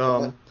and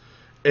Well,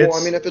 I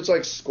it's mean, if it's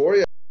like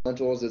Scoria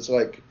Elementals, it's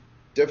like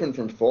different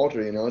from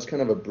Falter. It's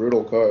kind of a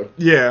brutal card.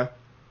 yeah.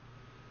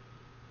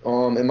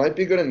 It might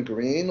be good in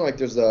green. Like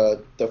there's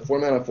the 4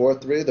 mana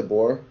 4/3, the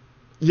boar.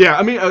 Yeah,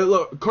 I mean,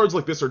 look, cards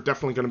like this are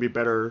definitely going to be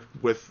better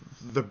with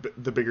the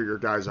bigger your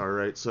guys are,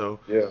 right? So,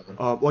 Yeah.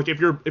 like if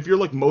you're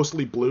like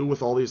mostly blue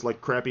with all these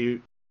like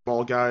crappy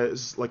small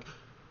guys like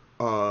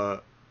uh,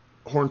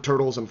 horn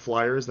turtles and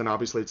flyers, then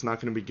obviously it's not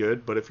going to be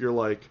good. But if you're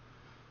like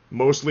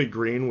mostly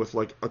green with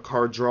like a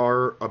card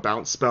drawer, a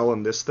bounce spell,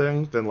 and this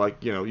thing, then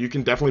like you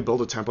can definitely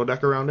build a tempo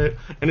deck around it,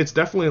 and it's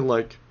definitely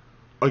like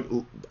a,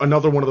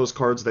 another one of those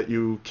cards that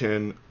you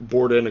can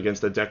board in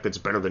against a deck that's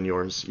better than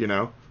yours, you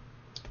know?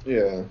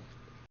 Yeah.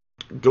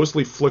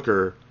 Ghostly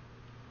Flicker.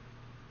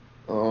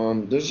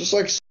 There's just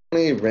like so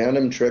many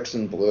random tricks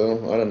in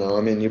blue. I don't know.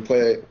 I mean, you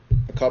play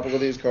a couple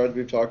of these cards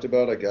we've talked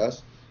about, I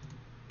guess.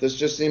 This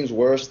just seems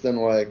worse than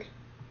like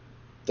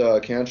the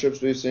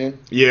cantrips we've seen.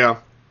 Yeah.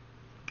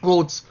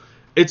 Well,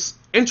 it's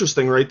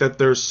interesting, right, that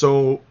there's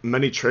so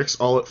many tricks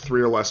all at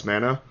 3 or less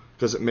mana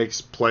because it makes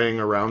playing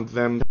around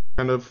them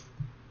kind of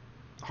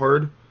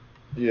hard.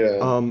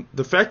 Yeah.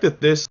 The fact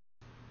that this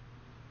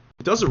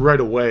does it right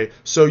away,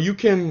 so you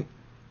can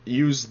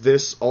use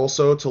this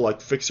also to like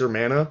fix your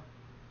mana,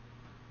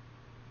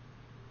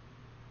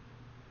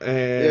 Yeah,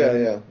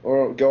 and yeah.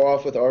 Or go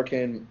off with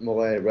Arcane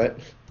Melee, right?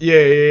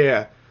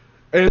 yeah,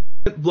 and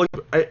like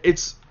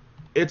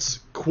it's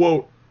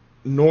quote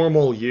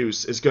normal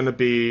use is going to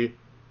be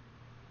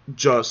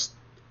just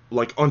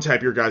like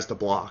untap your guys to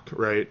block,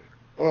 right?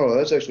 Oh,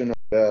 that's actually not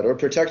bad. Or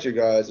protect your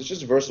guys. It's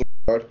just a versatile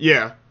card.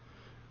 Yeah,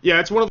 yeah,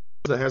 it's one of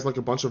those that has like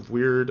a bunch of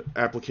weird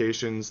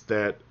applications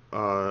that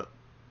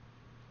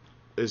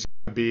is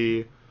gonna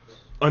be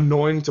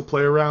annoying to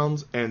play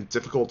around and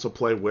difficult to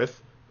play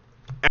with.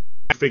 And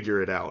we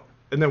figure it out,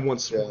 and then Yeah.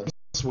 once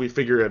we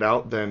figure it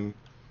out, then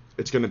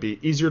it's gonna be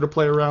easier to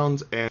play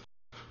around, and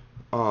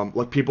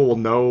like people will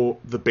know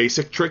the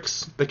basic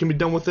tricks that can be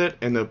done with it,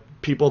 and the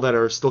people that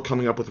are still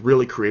coming up with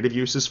really creative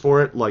uses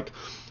for it, like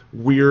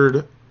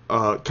weird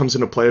comes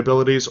into play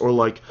abilities, or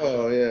like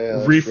Oh, yeah, yeah,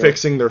 that's true.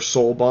 refixing their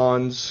soul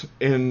bonds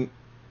in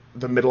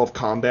the middle of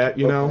combat,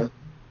 you know? Okay.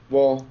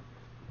 Well,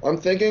 I'm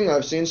thinking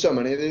I've seen so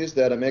many of these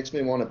that it makes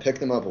me want to pick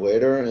them up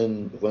later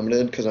in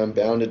limited because I'm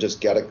bound to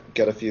just get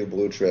a few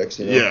blue tricks,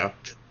 you know? Yeah.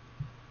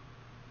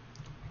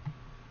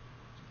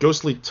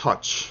 Ghostly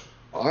Touch.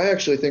 I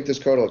actually think this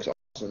card looks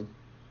awesome.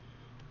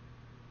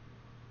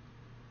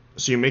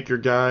 So you make your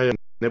guy a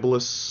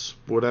Nibelus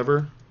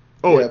whatever.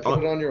 Oh, Yeah, put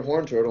it on your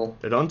horn turtle.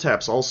 it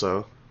untaps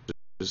also.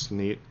 Just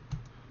neat.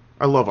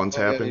 I love Oh yeah,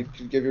 untapping. you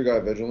could give your guy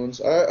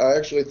vigilance. I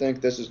actually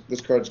think this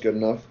card's good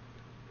enough.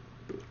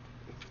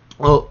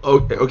 Well,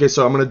 okay,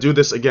 so I'm gonna do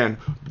this again.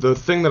 The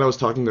thing that I was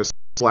talking to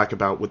Slack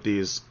about with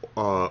these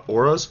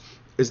auras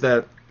is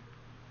that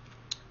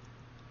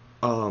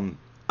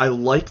I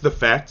like the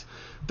fact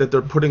that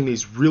they're putting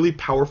these really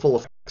powerful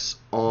effects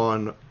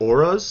on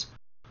auras,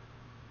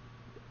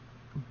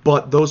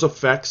 but those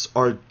effects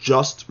are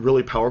just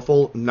really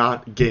powerful,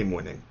 not game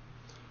winning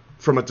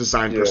from a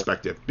design Yeah.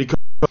 perspective, because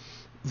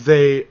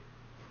they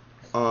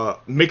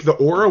make the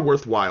aura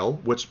worthwhile,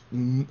 which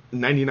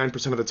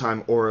 99% of the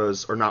time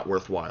auras are not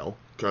worthwhile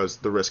because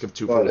the risk of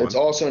two for But it's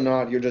one. also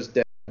not you're just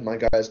dead. My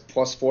guy's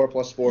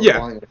 +4/+4 Yeah,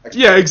 flying with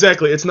yeah, exploit.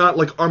 exactly. It's not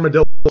like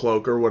Armadillo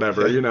Cloak or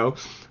whatever, Yeah. you know.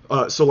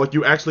 So like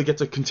you actually get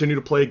to continue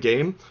to play a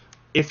game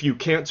if you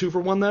can't two for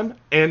one them,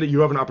 and you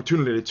have an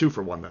opportunity to two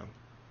for one them.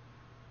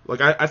 Like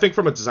I think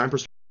from a design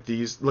perspective,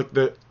 these like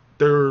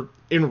they're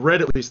in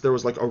red at least there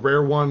was like a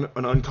rare one,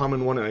 an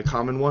uncommon one, and a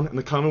common one, and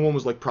the common one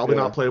was like probably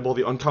not Yeah. playable.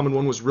 The uncommon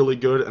one was really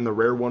good, and the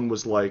rare one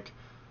was like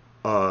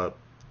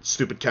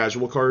stupid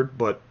casual card.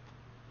 But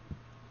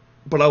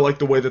I like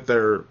the way that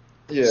they're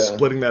Yeah.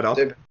 splitting that up.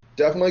 They've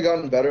definitely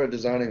gotten better at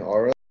designing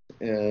auras,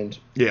 and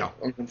Yeah,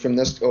 I mean, from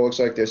this, it looks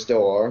like they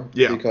still are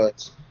yeah.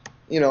 because,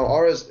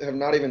 auras have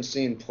not even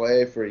seen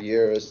play for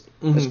years,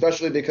 Hmm.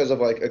 especially because of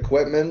like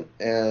equipment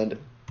and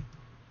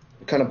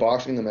kind of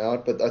boxing them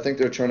out. But I think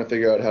they're trying to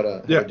figure out how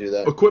to Yeah, do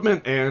that.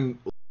 equipment and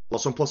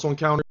plus one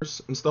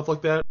counters and stuff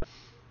like that.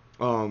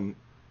 Um,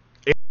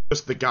 and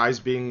just the guys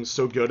being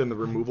so good and the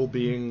removal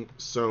being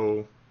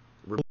so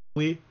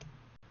removal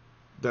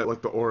that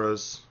like the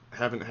auras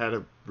haven't had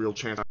a real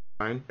chance to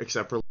shine,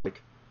 except for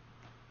like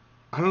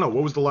I don't know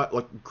what was the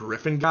like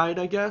Griffin guide,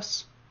 I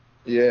guess.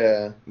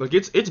 Yeah. Like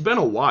it's been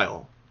a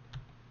while,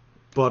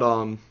 but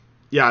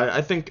yeah,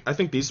 I think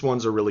these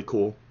ones are really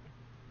cool.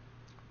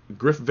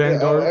 Griff Yeah.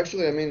 Vanguard,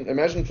 Actually, I mean,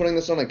 imagine putting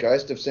this on a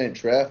Geist of Saint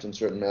Traft in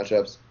certain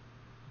matchups.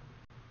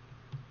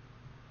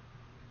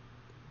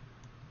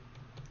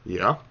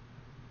 yeah.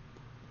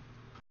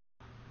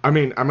 I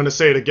mean, I'm gonna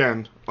say it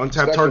again.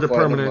 Spectral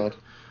Flight, never mind.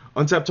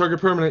 Untap target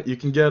permanent. You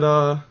can get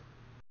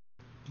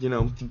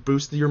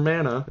boost your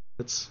mana.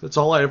 It's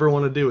all I ever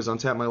want to do is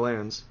untap my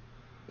lands.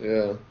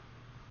 Yeah.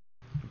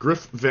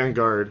 Griff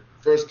Vanguard.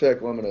 First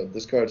pick, limited.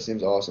 This card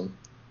seems awesome.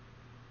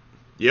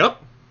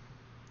 Yep.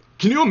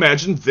 Can you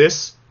imagine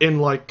this in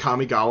like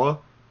Kamigawa?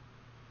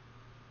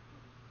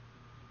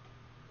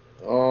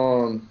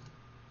 Um,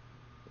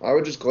 I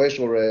would just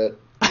Glacial Ray it.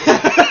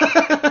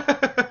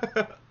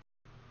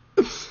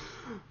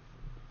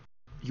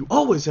 You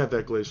always have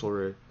that glacial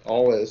ray.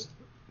 Always.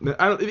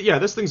 Yeah,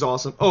 this thing's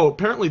awesome. Oh,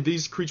 apparently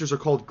these creatures are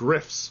called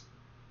griffs.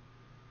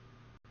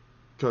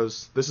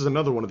 Because this is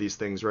another one of these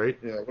things, right?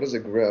 Yeah, what is a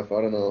Griff?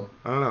 I don't know.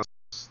 I don't know.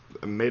 It's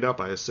made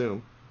up, I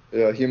assume.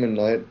 Yeah, Human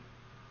Knight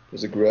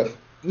is a Griff.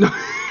 No,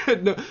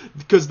 no,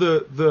 because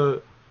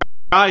the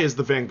guy is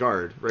the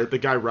Vanguard, right? The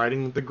guy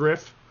riding the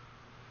griff.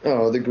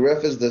 Oh, the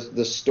Griff is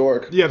the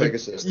Stork Yeah,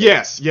 Pegasus thing.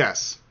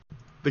 yes.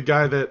 The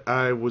guy that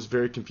I was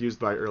very confused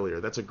by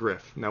earlier. That's a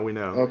griff. Now we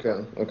know.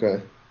 Okay,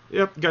 okay.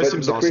 Yep, guy But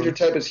seems the creature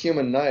awesome. type is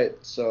Human Knight,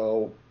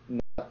 so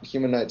not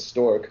Human Knight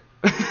Stork.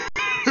 So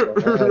I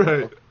don't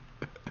Right.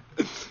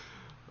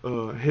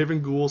 know.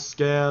 Haven Ghoul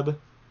Scab.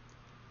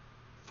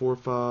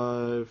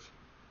 4/5.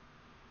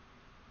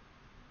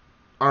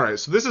 Alright,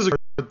 so this is a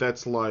card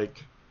that's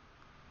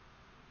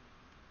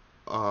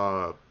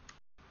uh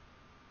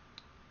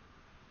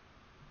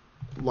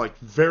like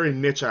very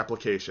niche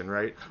application,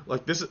 right?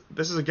 Like this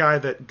is a guy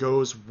that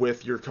goes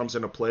with your comes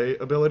into play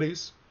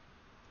abilities.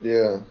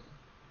 Yeah.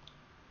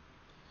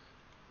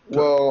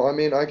 Well, I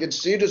mean, I could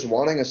see just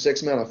wanting a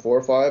 6 mana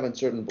 4/5 in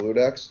certain blue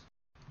decks.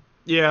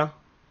 Yeah.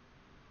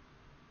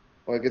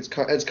 Like it's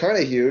kind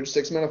of huge.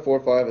 6 mana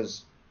 4/5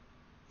 is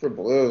for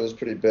blue is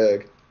pretty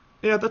big.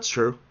 Yeah, that's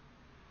true.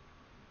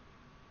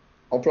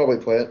 I'll probably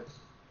play it,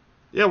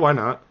 Yeah, why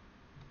not?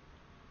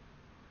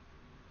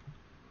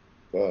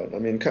 but I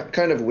mean,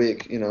 kind of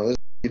weak. This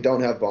you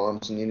don't have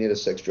bombs and you need a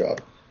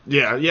 6-drop.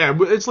 Yeah, yeah.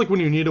 It's like when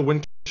you need a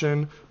win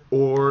condition,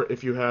 or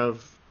if you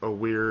have a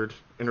weird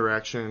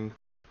interaction.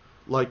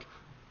 Like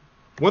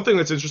one thing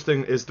that's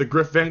interesting is the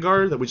Griff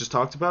Vanguard that we just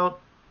talked about.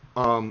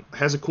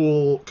 Has a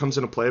cool comes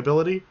into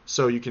playability,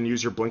 so you can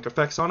use your blink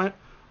effects on it.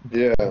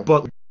 Yeah.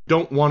 But you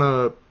don't want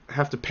to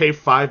have to pay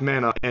 5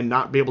 mana and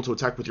not be able to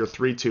attack with your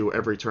 3/2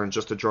 every turn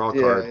just to draw a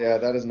Yeah, card. yeah,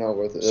 that is not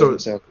worth it. It So doesn't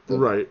sound worth it.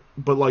 right,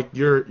 but like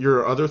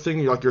your other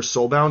thing, like your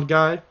Soulbound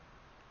guy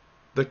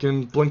that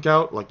can blink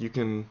out, like you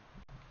can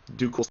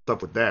do cool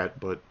stuff with that.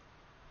 But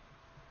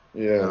I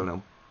Yeah. don't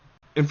know.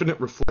 Infinite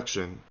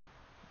Reflection,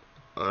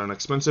 an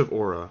expensive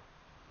aura.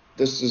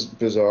 This is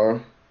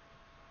bizarre.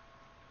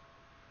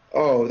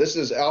 Oh, this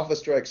is Alpha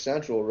Strike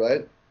Central,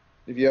 right?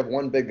 If you have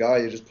one big guy,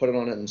 you just put it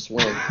on it and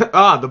swing.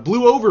 Ah, the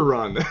blue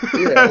overrun.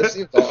 Yeah, this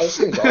seems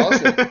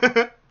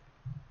awesome.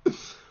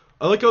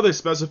 I like how they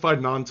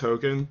specified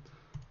non-token,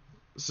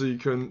 so you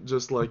couldn't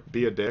just like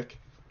be a dick.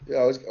 Yeah,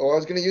 I was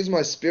gonna use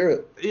my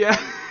spirit. Yeah,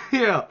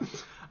 yeah.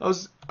 I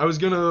was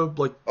gonna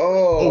like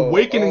Oh,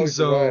 awakening you're right.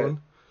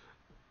 zone,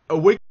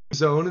 awakening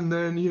zone, and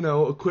then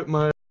equip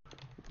my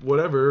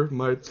whatever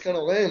my. It's kind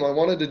of lame. I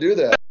wanted to do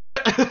that.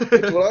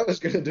 That's what I was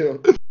gonna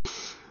do.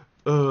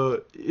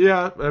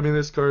 Yeah. I mean,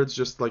 this card's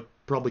just like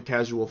probably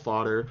casual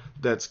fodder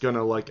that's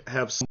gonna like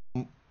have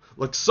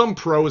some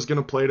pro is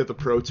gonna play it at the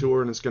pro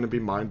tour and it's gonna be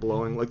mind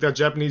blowing. Like that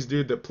Japanese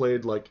dude that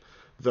played like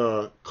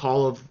the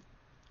Call of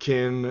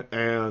Kin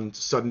and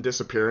Sudden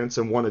Disappearance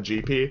and won a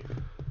GP.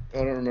 I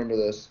don't remember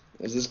this.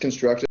 Is this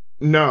constructed?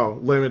 No,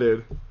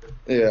 limited.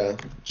 Yeah.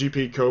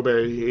 GP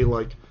Kobe, he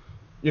like,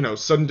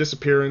 Sudden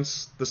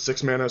Disappearance, the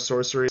 6 mana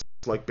sorcery,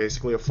 is like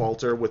basically a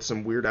falter with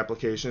some weird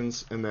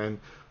applications, and then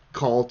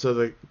Call of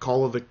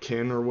the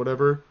Kin or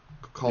whatever,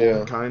 Call of Yeah.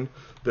 the Kind,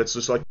 that's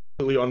just like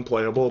completely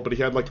unplayable, but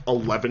he had like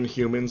 11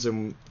 humans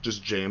and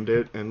just jammed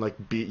it and like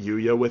beat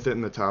Yuya with it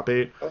in the top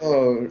 8.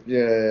 Oh, yeah,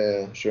 yeah,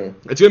 yeah, sure.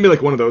 It's gonna be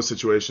like one of those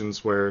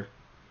situations where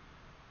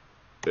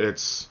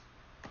it's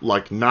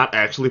like not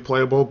actually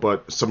playable,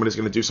 but somebody's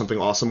gonna do something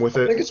awesome with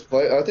I it. think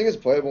it's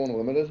playable and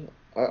limited.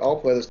 I'll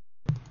play this.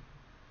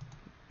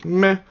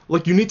 Meh.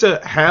 Like you need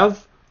to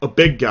have a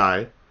big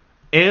guy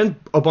and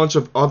a bunch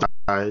of other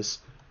guys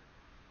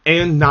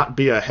and not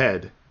be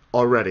ahead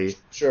already.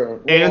 Sure.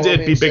 And Well, I it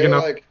mean, be big say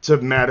enough like to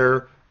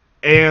matter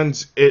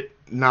and it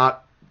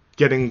not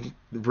getting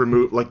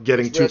removed like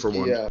getting it's two for risky,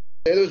 one. yeah.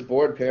 Say there's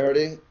board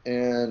parity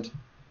and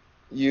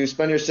you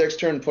spend your 6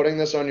 turn putting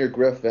this on your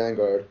Griff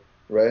Vanguard,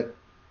 right?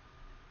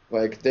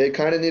 Like they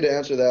kind of need to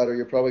answer that, or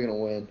you're probably gonna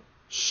win.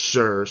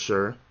 Sure,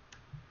 sure.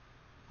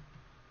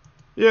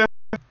 Yeah,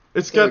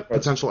 it's Some of the got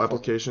cards potential are fun.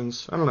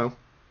 applications. I don't know.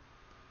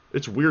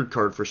 It's a weird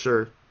card for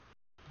sure.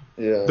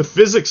 Yeah, The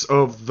physics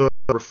of the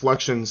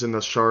reflections in the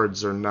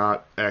shards are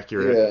not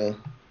accurate.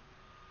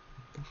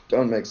 yeah.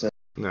 Don't make sense.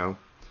 No.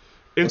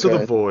 Into the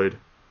Okay, Void.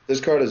 this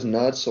card is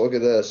nuts. Look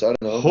at this. I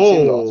don't know. It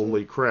seems awesome.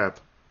 Holy crap.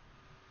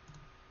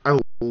 I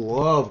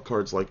love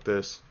cards like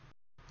this.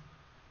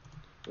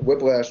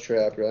 Whiplash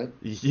Trap, right?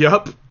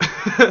 Yup.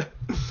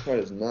 This card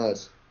is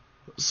nuts.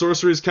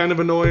 Sorcery is kind of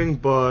annoying,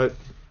 but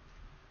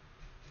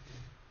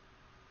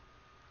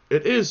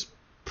it is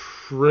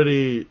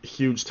pretty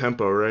huge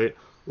tempo, right?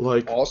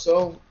 Like,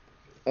 Also,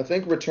 I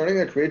think returning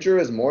a creature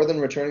is more than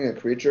returning a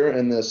creature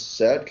in this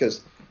set,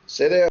 because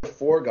say they have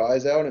 4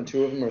 guys out and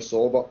 2 of them are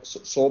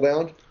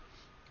soulbound.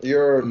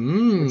 You're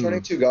returning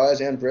mmm. 2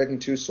 guys and breaking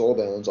 2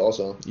 soulbounds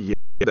also. Yeah,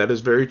 that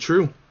is very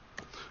true.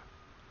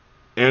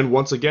 And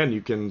once again,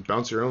 you can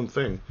bounce your own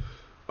thing.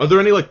 Are there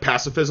any like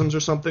pacifisms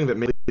or something that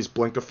make these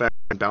blink effects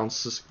and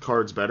bounce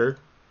cards better?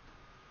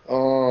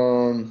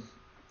 Um,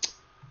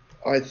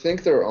 I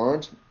think there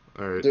aren't.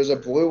 All right, There's a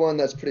blue one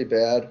that's pretty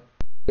bad.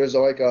 There's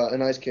like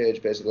an ice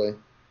cage, basically.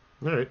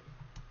 all right.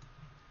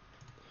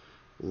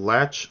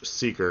 Latch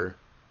Seeker.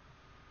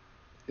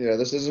 Yeah,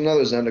 this is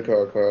another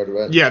Zendikar card,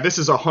 right? Yeah, this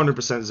is 100%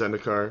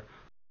 Zendikar.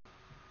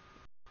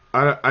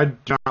 I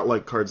do not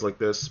like cards like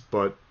this,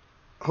 but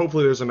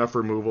hopefully there's enough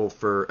removal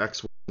for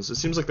X ones. It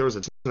seems like there was a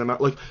decent amount.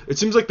 Like it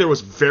seems like there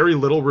was very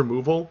little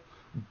removal,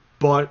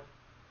 but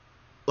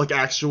like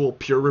actual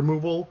pure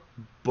removal,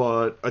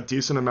 but a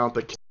decent amount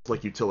that kills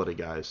like utility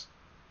guys.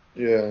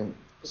 Yeah.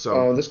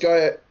 So This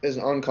guy is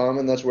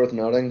uncommon, that's worth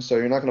noting, so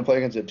you're not going to play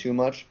against it too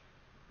much.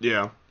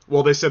 yeah.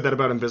 Well, they said that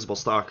about Invisible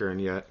Stalker,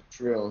 and yet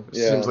True. it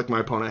seems Yeah. like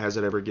my opponent has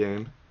it every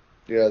game.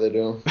 Yeah, they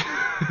do.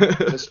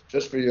 Yeah,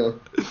 Just for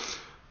you.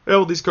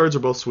 well, these cards are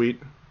both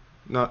sweet.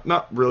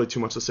 Not really too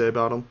much to say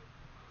about them.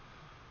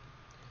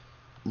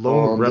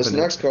 Lone This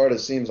Revenant. next card, it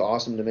seems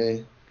awesome to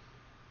me.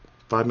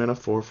 5 mana,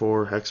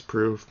 4/4,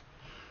 hexproof.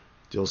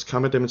 Deals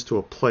combat damage to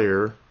a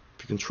player.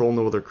 If you control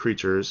no other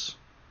creatures,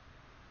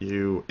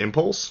 you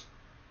impulse.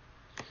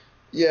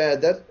 Yeah,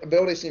 that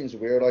ability seems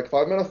weird. Like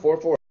 5 mana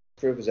 4/4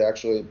 proof is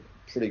actually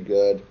pretty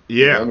good.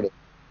 Yeah. Limited.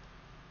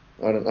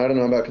 I don't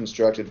know about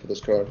constructed for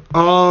this card.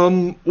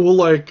 Well,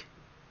 like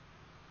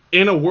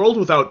in a world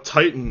without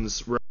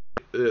Titans, right,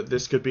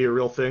 this could be a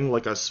real thing,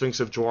 like a Sphinx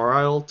of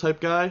Jor-El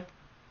type guy,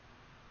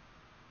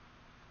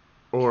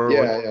 or Yeah,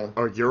 like yeah.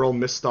 a Ural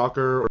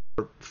Miststalker, or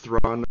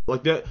Thrun.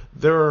 Like that,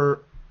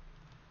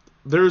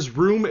 there's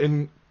room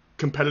in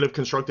competitive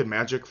constructed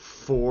Magic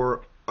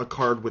for a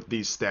card with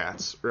these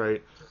stats,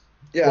 right?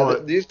 Yeah,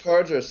 But these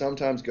cards are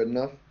sometimes good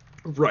enough.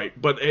 right,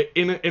 but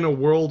in a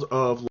world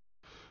of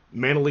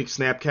Mana Leak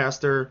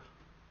Snapcaster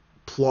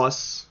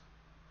plus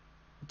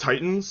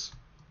Titans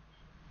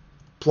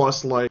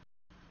plus like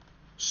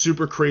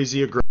super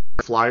crazy aggressive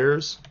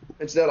flyers.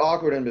 It's that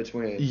awkward in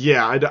between.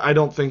 Yeah, I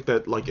don't think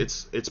that like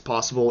it's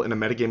possible in a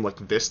metagame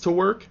like this to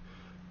work,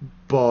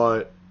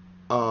 but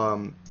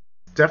um,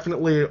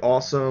 definitely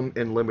awesome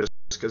in limited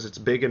because it's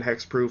big and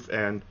hexproof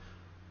and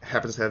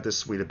happens to have this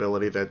sweet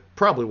ability that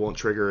probably won't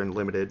trigger in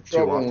limited too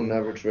Probably will often.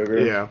 never trigger.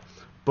 Yeah,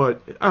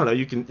 but I don't know.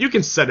 You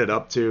can set it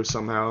up too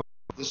somehow.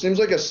 This seems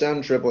like a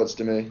send triplets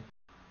to me.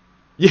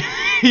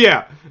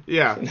 Yeah,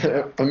 yeah.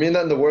 I mean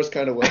that in the worst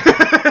kind of way.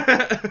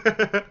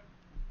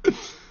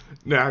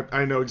 No,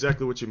 I know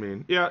exactly what you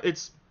mean. Yeah,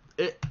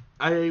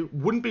 I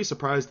wouldn't be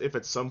surprised if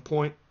at some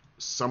point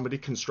somebody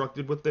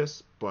constructed with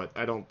this, but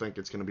I don't think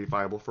it's going to be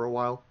viable for a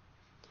while.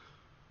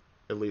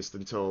 At least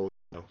until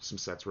some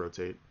sets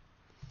rotate.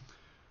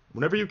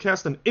 Whenever you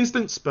cast an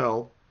instant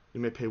spell, you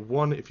may pay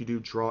 1 if you do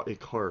draw a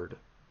card.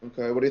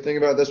 Okay, what do you think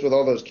about this with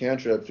all those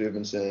cantrips we've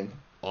been seeing?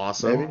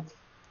 Awesome. Maybe?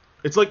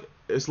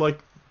 It's like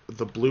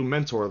the blue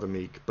mentor of the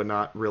Meek, but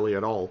not really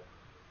at all.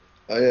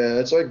 Yeah,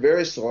 it's like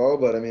very slow,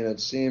 but I mean,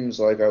 it seems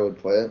like I would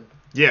play it.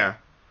 Yeah.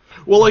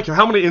 Well, like,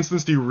 how many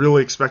instants do you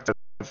really expect to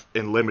have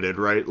in limited,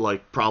 right?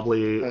 Like,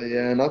 probably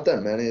Yeah, not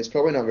that many. It's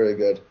probably not very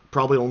good.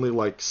 probably only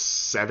like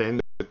 7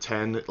 to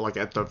 10, like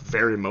at the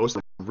very most,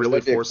 like, really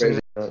That'd be a forcing crazy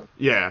it. amount.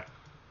 Yeah.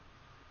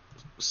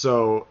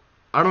 So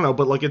I don't know,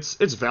 but like it's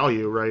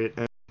value, right?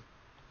 And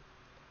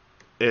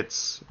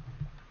it's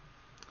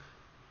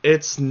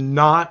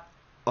not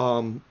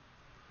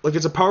like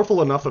it's a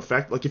powerful enough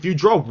effect. Like if you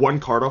draw 1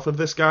 card off of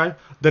this guy,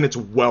 then it's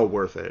well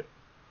worth it.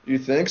 You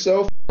think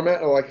so?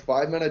 Format like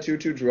 5-mana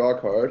 2/2 draw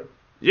card.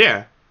 Yeah,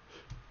 You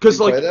because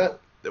play like that?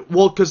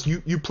 well, because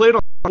you played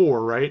on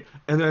 4, right?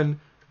 And then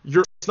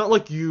it's not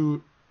like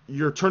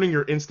you're turning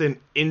your instant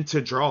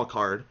into draw a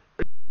card.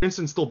 Your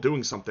instant's still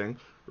doing something,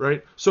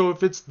 right? So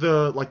if it's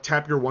the like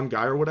tap your 1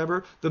 guy or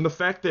whatever, then the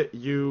fact that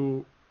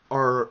you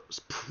are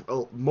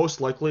most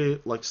likely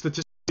like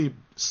statistically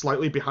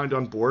slightly behind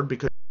on board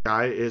because the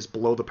guy is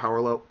below the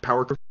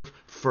power curve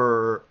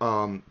for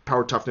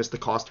power toughness to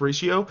cost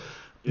ratio,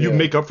 you Yeah.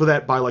 make up for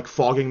that by like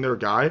fogging their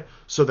guy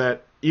so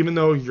that even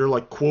though you're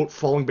like quote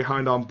falling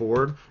behind on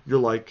board, you're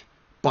like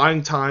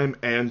buying time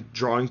and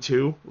drawing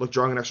 2, like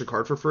drawing an extra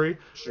card for free.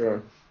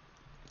 Sure.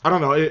 I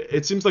don't know.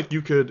 It seems like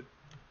you could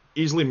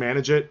easily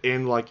manage it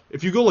in like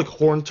if you go like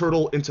Horn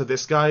Turtle into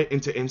this guy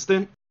into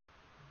instant,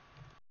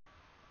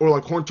 or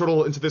like Horn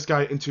Turtle into this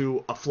guy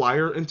into a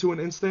flyer into an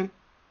instant.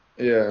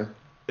 Yeah.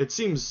 It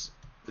seems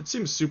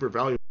super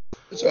valuable.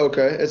 It's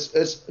okay.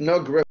 It's no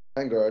grip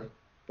Vanguard,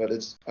 but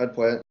I'd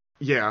play it.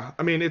 Yeah,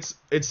 I mean it's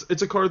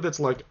a card that's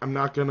like I'm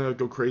not gonna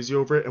go crazy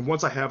over it, and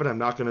once I have it, I'm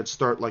not gonna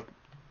start like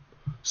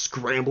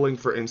scrambling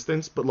for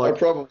instance. But I like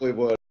probably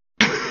would.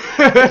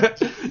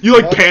 you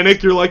like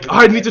panic, you're like, oh,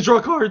 I need to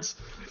draw cards.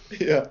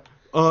 Yeah.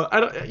 I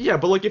don't. Yeah,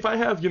 but like if I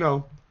have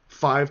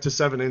 5 to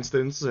 7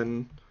 instants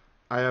and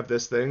I have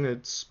this thing,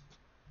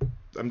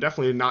 I'm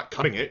definitely not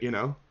cutting it.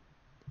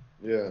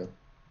 Yeah.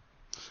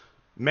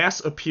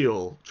 Mass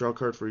Appeal. Draw a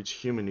card for each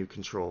human you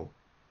control.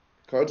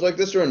 Cards like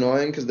this are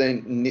annoying because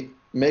they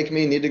make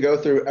me need to go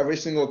through every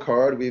single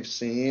card we've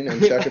seen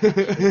and check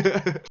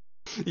it.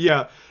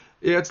 Yeah,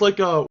 it's like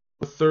a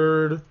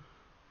third,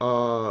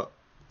 or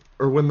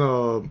when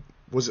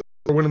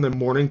the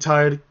Morning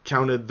Tide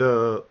counted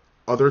the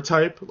other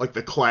type, like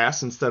the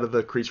class instead of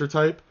the creature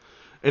type,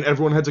 and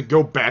everyone had to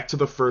go back to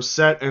the first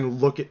set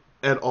and look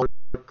at all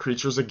the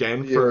creatures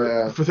again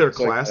for their it's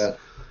like class.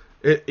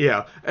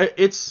 that.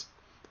 It's.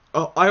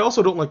 I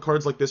also don't like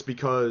cards like this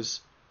because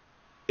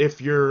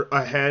if you're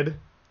ahead,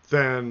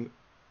 then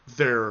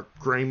they're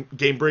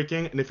game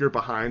breaking, and if you're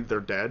behind, they're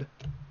dead.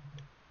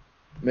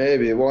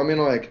 Maybe. Well, I mean,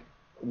 like,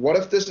 what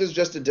if this is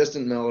just a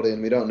distant melody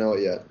and we don't know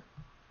it yet?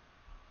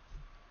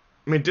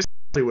 I mean,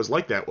 Disney was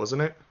like that,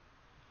 wasn't it?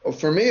 Well,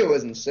 for me, it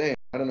was insane.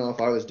 I don't know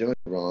if I was doing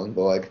it wrong,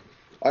 but like,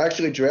 I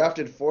actually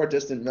drafted 4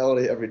 distant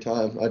melody every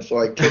time. I'd just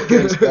like kick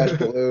in splash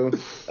blue,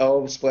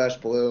 elf splash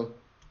blue.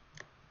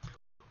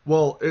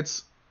 Well,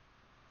 it's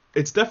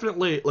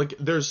definitely like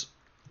there's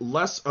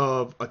less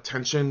of a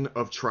tension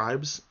of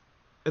tribes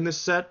in this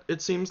set.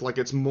 It seems like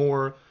it's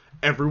more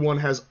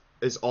everyone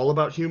is all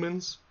about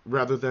humans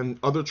rather than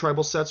other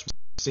tribal sets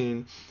we've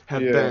seen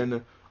have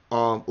been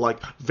like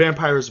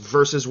vampires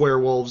versus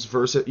werewolves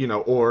versus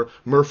or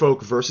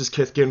merfolk versus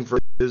Kithkin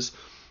versus,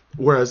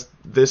 whereas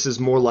this is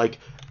more like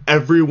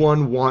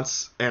everyone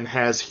wants and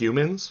has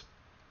humans.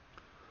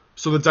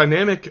 So the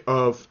dynamic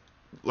of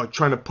like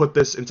trying to put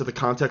this into the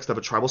context of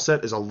a tribal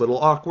set is a little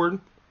awkward.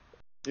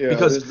 Yeah,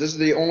 because this is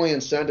the only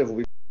incentive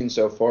we've seen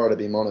so far to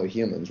be mono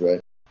humans, right?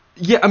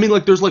 Yeah, I mean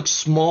like there's like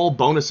small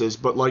bonuses,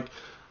 but like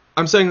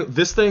I'm saying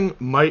this thing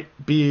might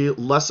be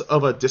less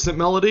of a distant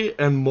melody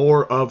and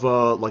more of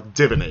a like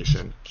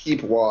divination.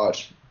 Keep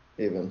watch.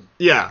 even.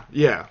 Yeah,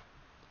 yeah.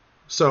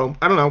 So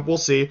I don't know. We'll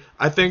see.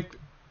 I think,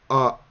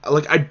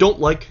 like I don't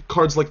like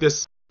cards like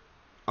this,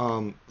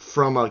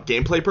 from a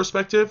gameplay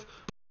perspective,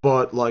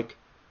 but like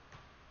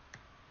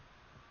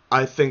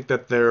I think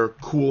that they're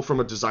cool from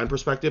a design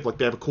perspective. Like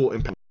they have a cool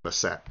impact on the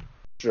set.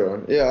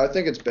 Sure. Yeah, I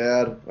think it's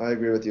bad. I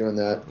agree with you on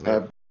that.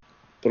 Yeah.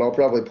 But I'll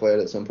probably play it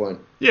at some point.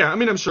 Yeah, I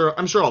mean, I'm sure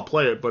I'll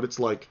play it, but it's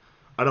like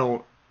I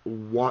don't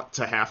want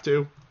to have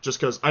to, just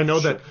because Sure.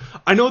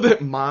 I know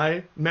that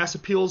my mass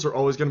appeals are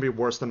always going to be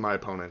worse than my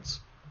opponents.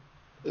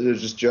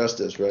 There's just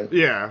justice, right?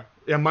 Yeah,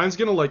 yeah, mine's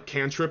gonna like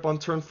cantrip on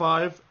turn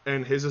 5,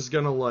 and his is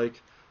gonna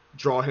like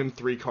draw him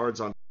 3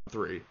 cards on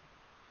 3.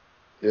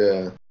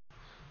 Yeah.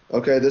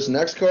 Okay, this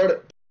next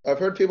card, I've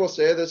heard people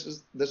say this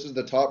is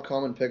the top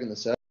common pick in the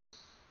set.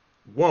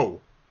 Whoa,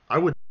 I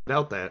would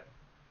doubt that.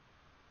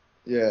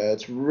 Yeah,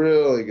 it's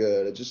really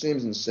good. It just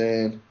seems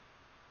insane.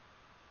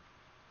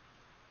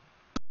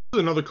 This is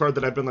another card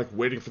that I've been like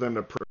waiting for them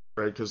to print,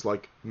 right? Because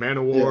like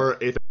Mana Yeah. War,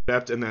 Eighth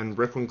Adept, and then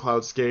Riftwind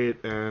Cloud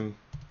Skate, and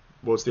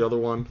what's the other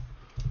one?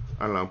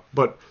 I don't know,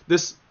 but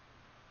this.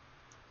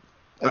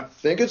 I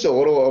think it's a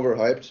little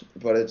overhyped,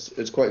 but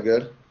it's quite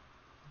good.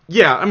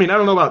 Yeah, I mean, I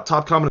don't know about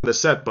top common of the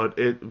set, but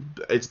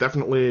it's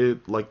definitely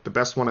like the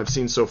best one I've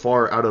seen so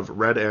far out of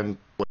red and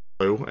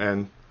blue,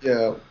 and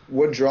Yeah,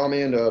 would draw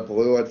me into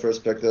blue. I'd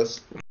first pick this.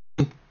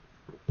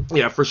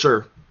 yeah, for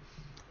sure.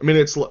 I mean,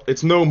 it's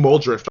no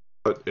Muldrift,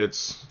 but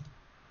it's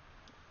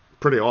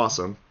pretty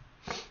awesome.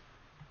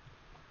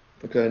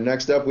 Okay,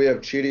 next up we have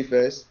Cheaty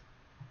Face.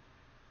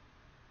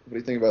 What do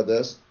you think about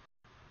this?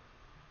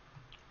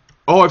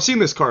 Oh, I've seen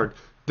this card.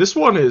 This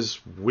one is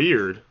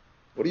weird.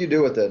 What do you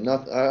do with it?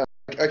 Nothing.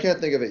 I can't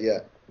think of it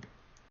yet.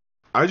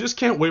 I just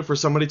can't wait for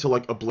somebody to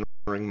like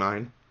obliterate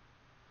mine.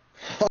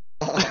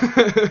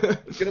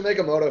 It's gonna make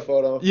a moto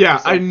photo. Yeah,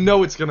 I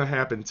know it's gonna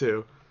happen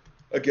too.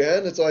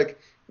 Again, it's like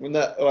when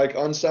that like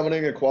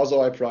unsummoning a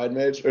Quasi Pride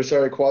Mage, or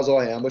sorry, Quasi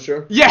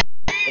Ambusher. Yeah,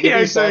 And then yeah,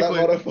 you saw that exactly.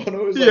 moto photo,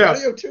 it was like, Yeah.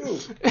 audio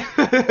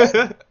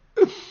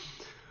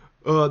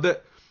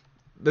too.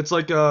 That's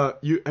like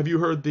you have you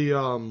heard the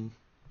Owen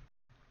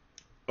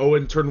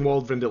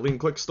Turnwald Vendilion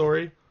click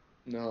story?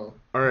 No.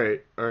 All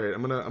right.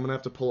 I'm gonna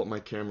have to pull up my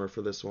camera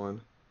for this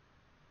one.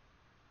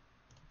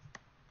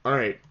 All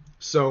right,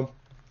 so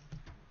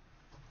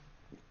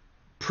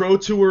Pro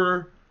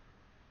Tour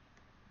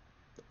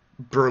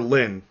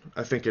Berlin,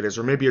 I think it is,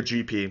 or maybe a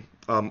GP.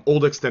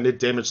 Old extended,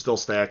 damage still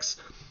stacks.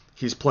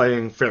 He's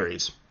playing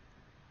fairies.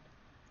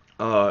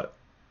 Uh,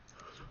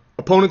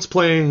 Opponent's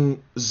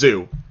playing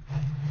Zoo.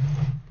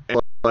 And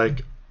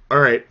like, all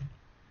right,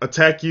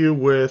 attack you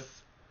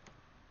with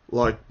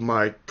like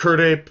my Curd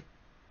Ape,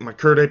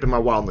 and my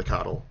Wild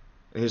Nicottle.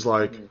 And he's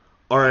like, Mhm.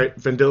 all right,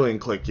 Vendilion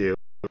click you.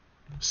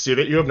 See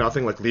that you have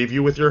nothing, like leave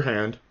you with your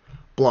hand,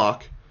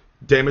 block,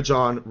 damage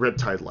on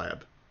Riptide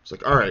Lab. It's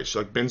like, all right, she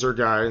like bins her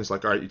guy, and it's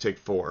like, all right, you take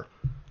 4.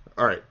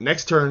 All right,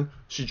 next turn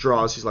she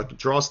draws. He's like,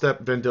 draw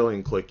step,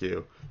 Vendilion click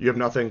you. You have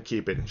nothing,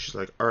 keep it. And she's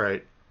like, all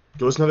right,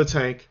 goes another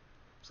tank.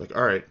 It's like,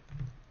 all right,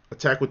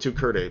 attack with 2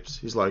 Curd Apes.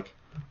 He's like,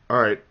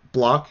 all right,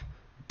 block,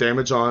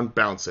 damage on,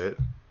 bounce it.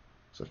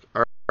 It's like, all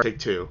right, take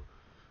 2.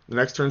 The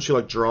next turn she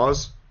like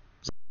draws.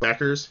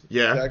 Backers,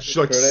 yeah. Attack She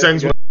with like Curd Ape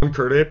sends again. one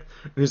Curd Ape,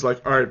 and he's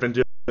like, all right,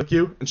 Vendilion click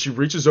you. And she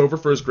reaches over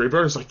for his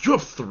graveyard. And is like, you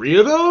have 3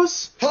 of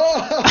those?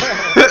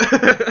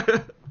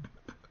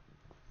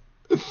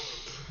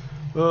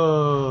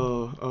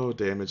 Oh,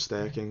 damage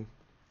stacking.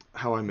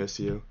 How I miss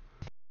you.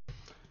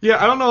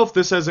 Yeah, I don't know if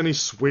this has any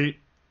sweet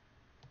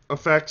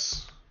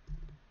effects,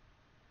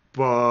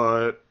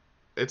 but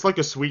it's like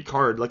a sweet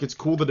card. Like, it's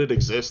cool that it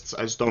exists.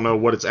 I just don't know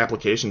what its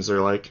applications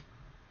are like.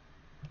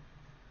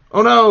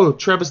 Oh no,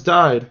 Travis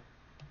died.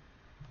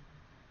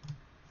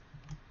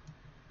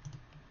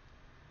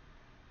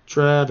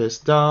 Travis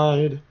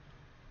died.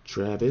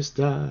 Travis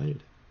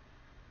died.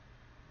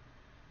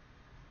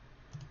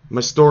 My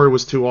story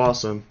was too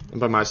awesome. And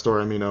by my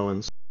story, I mean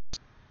Owen's.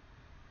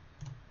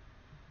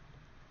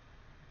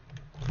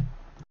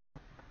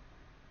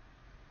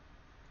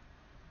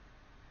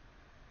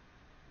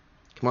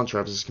 Come on,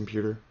 Travis's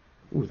computer.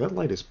 Ooh, that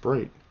light is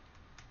bright.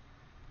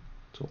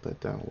 Tilt that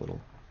down a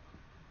little.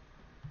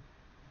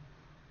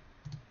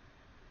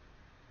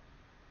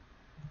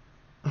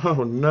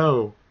 Oh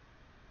no.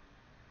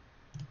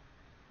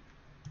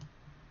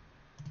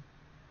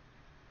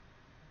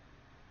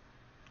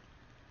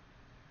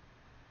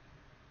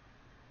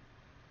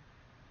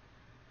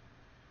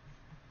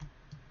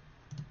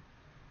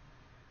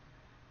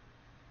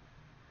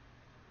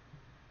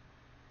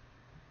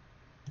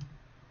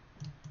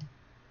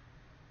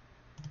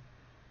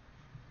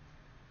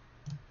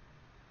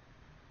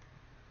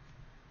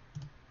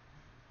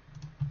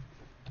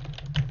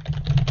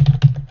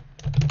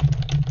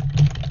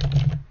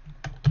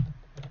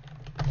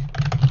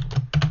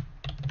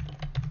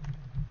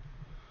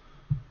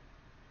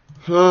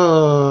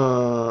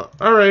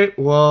 Alright,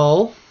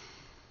 well.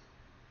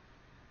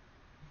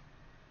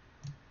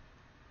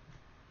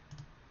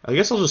 I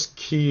guess I'll just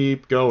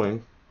keep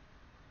going.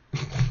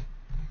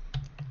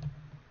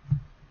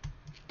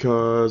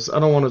 Because I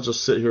don't want to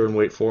just sit here and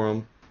wait for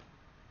him.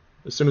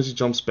 As soon as he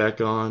jumps back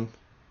on,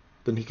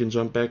 then he can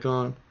jump back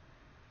on.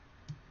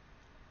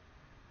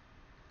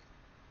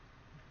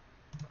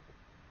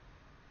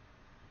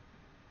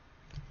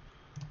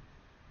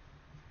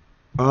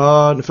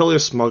 Nephilia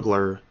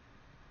Smuggler.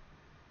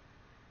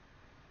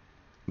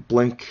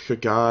 Blink a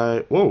guy.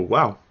 Whoa,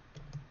 wow.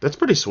 That's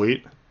pretty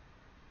sweet.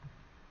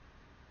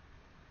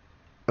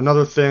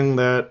 Another thing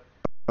that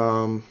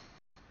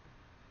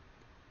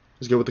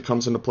is good with the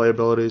comes into play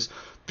abilities.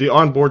 The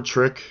onboard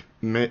trick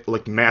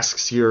like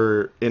masks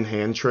your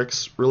in-hand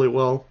tricks really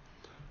well.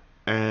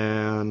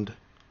 And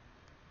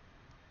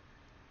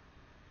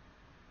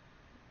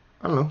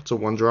I don't know, it's a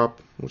one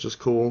drop, which is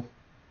cool.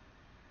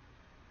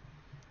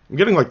 I'm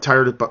getting like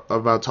tired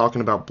about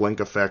talking about blink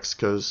effects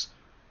because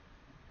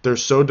they're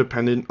so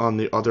dependent on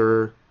the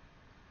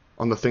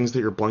things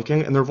that you're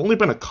blinking, and there have only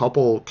been a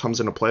couple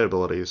comes into play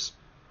abilities.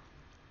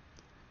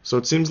 So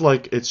it seems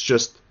like it's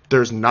just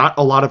there's not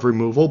a lot of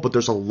removal, but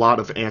there's a lot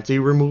of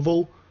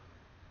anti-removal,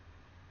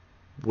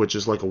 which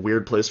is like a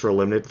weird place for a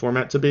limited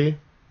format to be.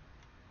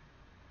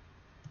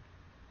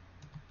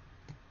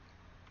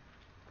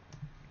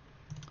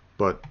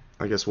 But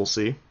I guess we'll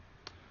see.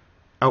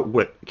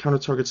 Outwit. Counter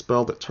target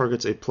spell that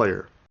targets a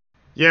player.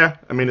 Yeah,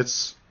 I mean,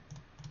 it's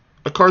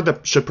a card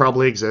that should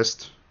probably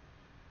exist.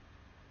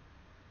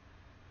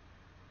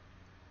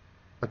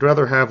 I'd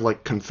rather have,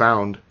 like,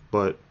 Confound,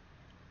 but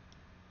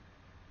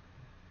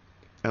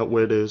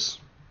Outwit it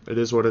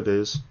is what it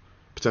is.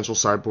 Potential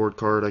sideboard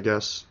card, I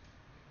guess.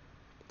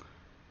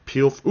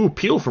 Peel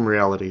from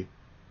Reality.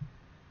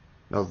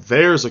 Now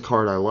there's a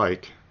card I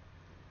like.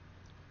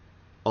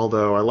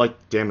 Although I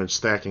like damage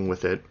stacking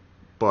with it,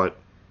 but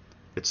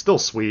it's still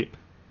sweet.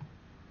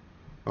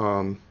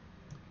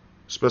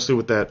 Especially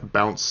with that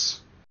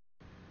bounce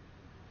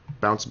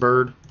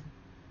bird.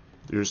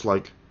 You just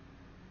like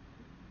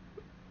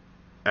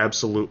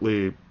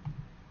absolutely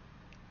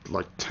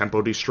like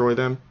tempo destroy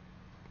them.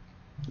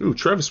 Ooh,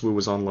 Travis Wu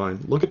was online.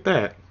 Look at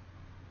that.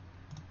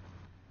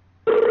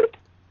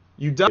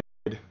 You died.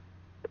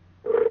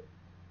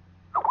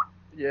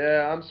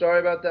 Yeah, I'm sorry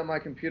about that. My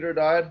computer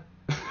died.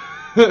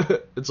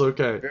 It's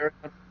okay. Very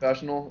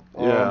unprofessional.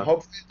 Yeah,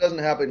 Hopefully it doesn't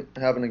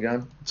happen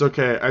again. it's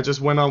okay. I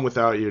just went on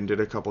without you and did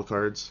a couple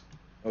cards.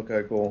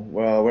 Okay, cool.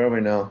 Well, where are we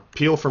now?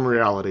 Peel from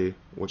Reality,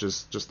 which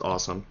is just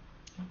awesome.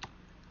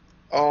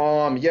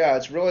 Yeah,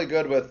 it's really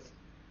good with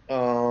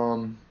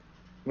Soulbound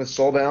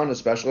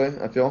especially,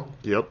 I feel.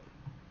 Yep.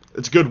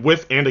 It's good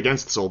with and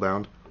against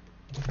Soulbound.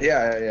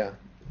 Yeah.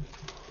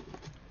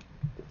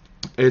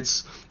 I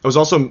was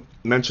also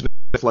mentioning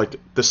with like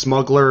the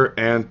Smuggler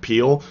and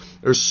Peel.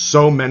 There's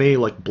so many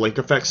like blink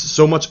effects,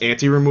 so much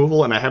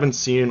anti-removal, and I haven't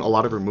seen a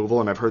lot of removal,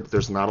 and I've heard that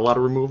there's not a lot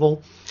of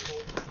removal,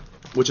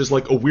 which is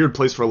like a weird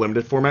place for a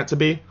limited format to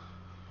be,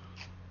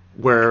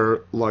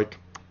 where like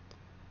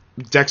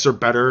decks are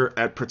better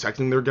at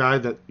protecting their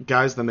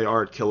guys than they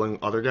are at killing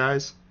other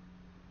guys.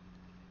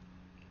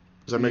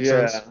 Does that make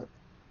sense? Yeah.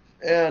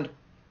 And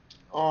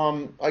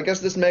I guess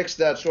this makes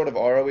that sort of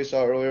aura we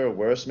saw earlier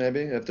worse, maybe,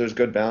 if there's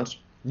good bounce.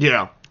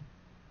 Yeah.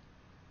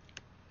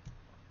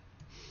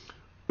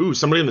 Ooh,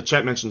 somebody in the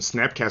chat mentioned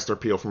Snapcaster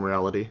Peel from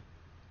Reality.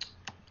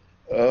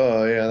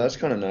 Oh, yeah, that's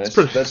kind of nice.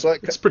 That's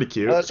like, it's pretty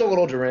cute. that's a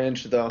little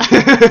deranged, though.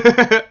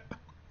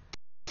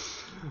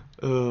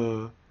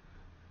 I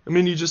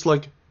mean, you just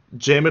like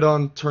jam it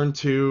on turn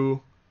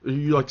 2.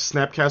 You like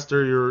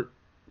Snapcaster your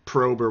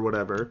probe or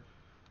whatever,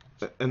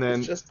 and then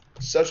It's just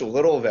such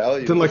little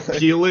value. then like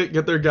peel it,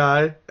 get their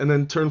guy, and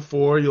then turn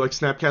 4 you like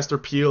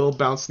Snapcaster Peel,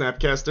 bounce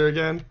Snapcaster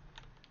again.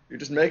 You're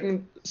just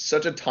making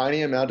such a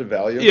tiny amount of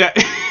value. Yeah,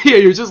 yeah,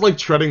 you're just like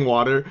treading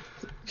water.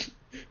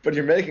 But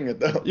you're making it,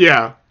 though.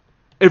 Yeah,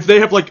 if they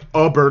have like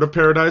a Bird of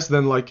Paradise,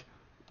 then like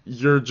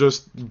you're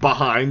just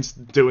behind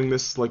doing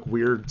this like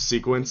weird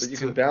sequence. But you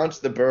can bounce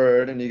the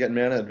bird and you get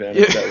mana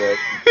advantage that way.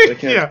 They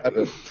can't Yeah, have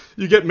it.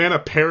 you get mana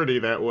parity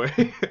that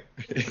way.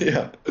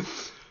 Yeah.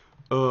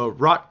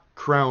 Rot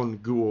Crown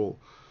Ghoul.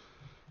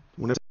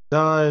 When it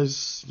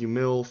dies, you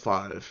mill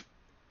 5.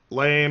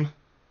 Lame.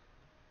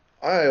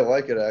 I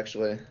like it,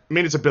 actually. I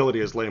mean, its ability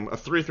is lame. A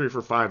 3/3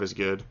 for 5 is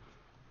good.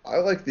 I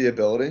like the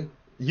ability.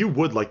 You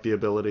would like the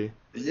ability.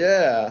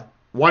 Yeah.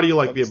 Why do you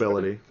like the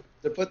ability?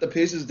 To put the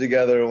pieces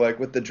together, like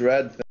with the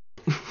dread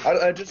thing.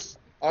 I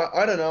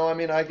don't know. I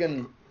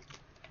mean,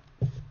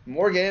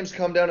 more games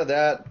come down to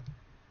that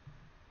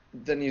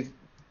than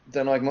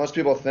like most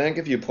people think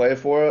if you play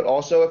for it.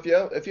 Also, if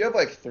you have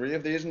like 3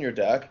 of these in your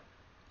deck.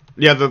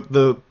 Yeah,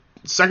 the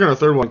second or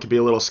third one could be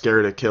a little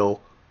scary to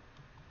kill.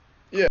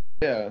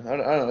 Yeah, I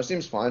don't know. It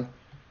seems fine.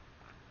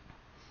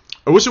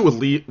 I wish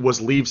it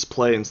was Leaves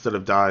play instead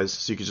of dies,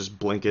 so you could just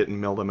blink it and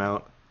mill them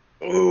out.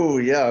 Oh,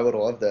 yeah, I would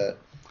have loved that.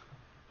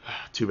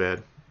 Too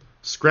bad.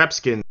 Scrap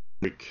Skin.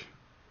 Here's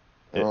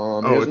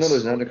another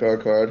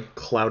Zendikar card.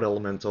 Cloud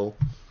Elemental.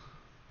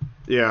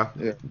 Yeah,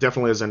 Yeah.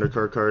 definitely a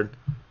Zendikar card.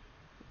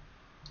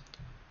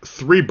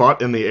 3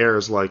 bot in the air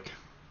is like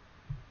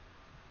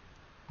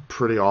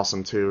pretty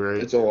awesome too,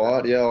 right? It's a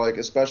lot, yeah, like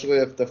especially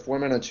if the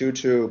 4-mana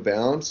 2/2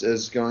 bounce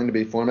is going to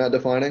be format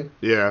defining.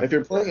 Yeah. If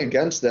you're playing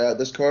against that,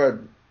 this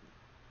card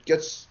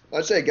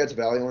I'd say it gets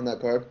value on that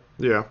card.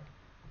 Yeah.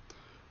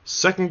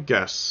 Second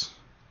guess.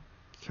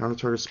 Counter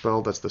target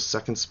spell. That's the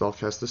second spell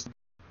cast this.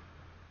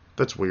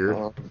 That's weird.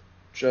 Um,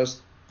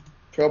 just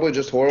Probably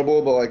just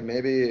horrible, but like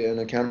maybe in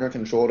a counter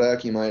control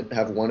deck, you might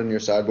have one in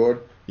your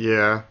sideboard.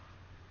 Yeah.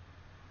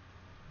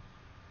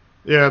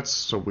 Yeah,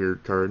 it's a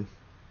weird card.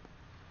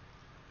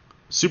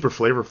 Super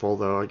flavorful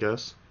though, I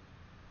guess.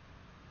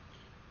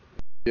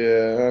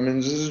 Yeah, I mean,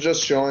 this is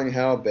just showing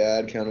how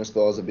bad counter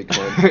spells have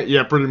become.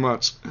 Yeah, pretty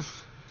much.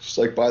 Just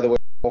like, by the way,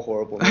 all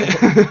horrible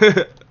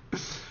now.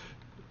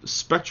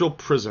 Spectral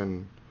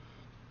Prison.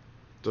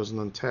 Doesn't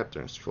untap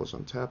during controls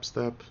untap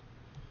step.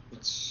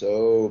 It's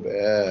so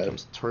bad.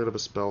 Becomes the target of a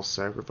spell,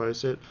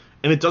 sacrifice it.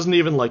 And it doesn't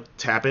even like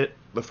tap it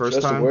the first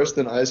Just time. worse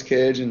than Ice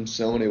Cage in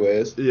so many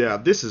ways. Yeah,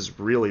 this is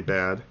really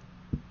bad.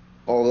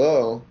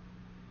 Although,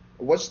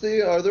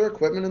 are there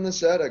equipment in the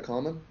set at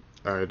common?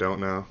 I don't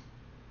know.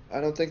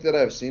 I don't think that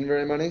I've seen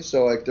very many,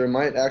 so like there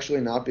might actually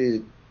not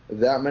be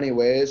that many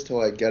ways to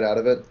like get out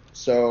of it.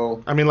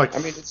 So, I mean, like, I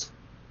mean, it's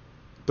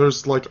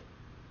there's like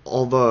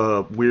all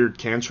the weird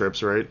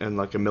cantrips, right? And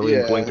like a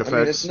million yeah, blink I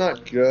mean, it's effects.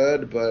 not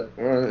good, but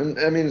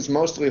I mean, it's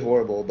mostly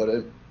horrible, but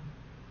it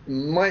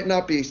might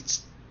not be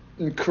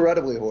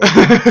incredibly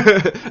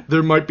horrible.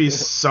 There might be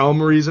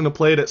some reason to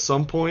play it at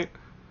some point.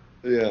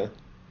 Yeah,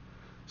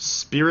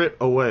 Spirit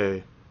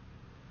Away.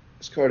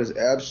 this card is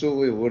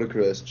absolutely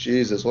ludicrous.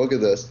 Jesus, look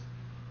at this.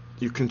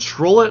 You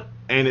control it,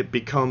 and it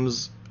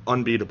becomes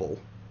unbeatable.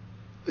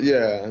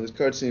 Yeah, this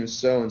card seems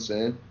so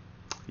insane.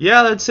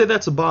 Yeah, I'd say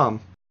that's a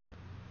bomb.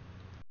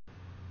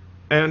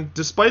 And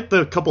despite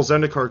the couple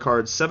Zendikar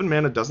cards, 7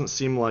 mana doesn't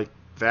seem like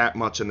that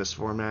much in this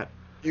format.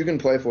 You can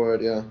play for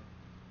it, yeah.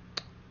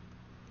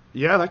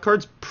 Yeah, that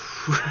card's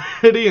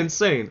pretty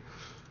insane.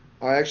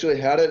 I actually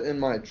had it in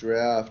my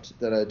draft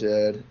that I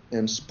did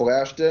and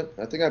splashed it.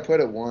 I think I played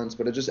it once,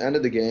 but it just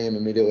ended the game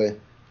immediately.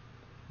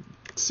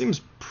 It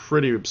seems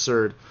pretty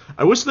absurd.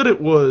 I wish that it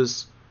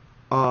was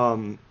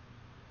for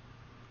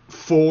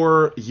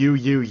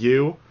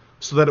UUU,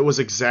 so that it was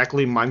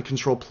exactly Mind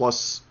Control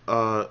plus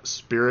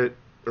Spirit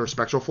or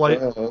Spectral Flight,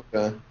 Oh,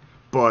 okay.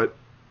 but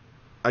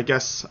I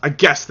guess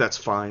that's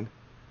fine.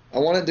 I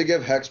wanted to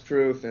give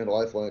Hexproof and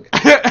Lifelink.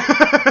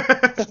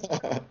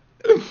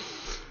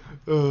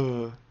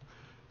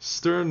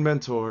 Stern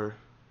Mentor.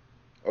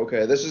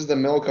 Okay, this is the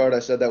mill card I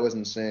said that was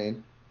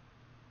insane.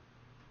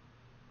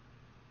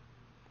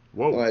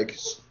 Whoa. Like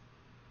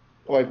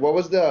what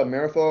was the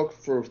Merfolk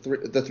for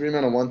the 3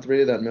 mana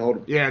 1/3 that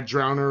milled? Yeah,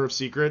 Drowner of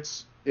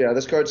Secrets. Yeah,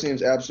 this card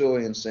seems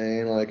absolutely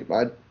insane. Like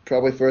I'd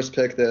probably first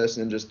pick this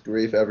and just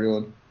grief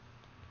everyone.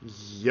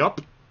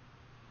 Yup.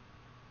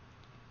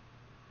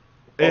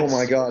 Oh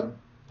my god.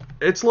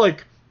 It's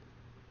like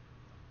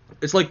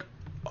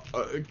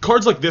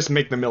cards like this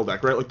make the mill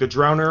deck, right? Like the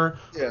Drowner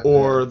Yeah.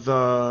 or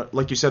the,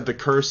 like you said, the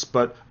Curse,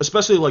 but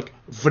especially like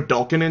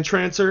Vidalcan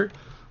Entrancer.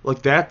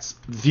 Like that's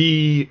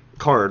the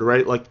card,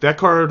 right? Like that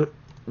card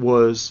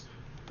was,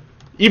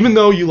 even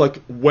though you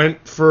like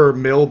went for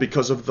mill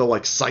because of the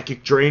like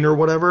Psychic Drain or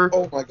whatever,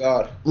 Oh my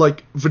god.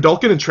 like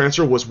Vidalcan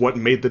Entrancer was what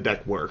made the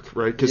deck work,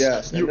 right?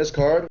 Yes, and this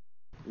card,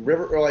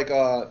 River or like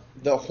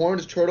the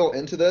Horned Turtle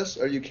into this?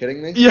 Are you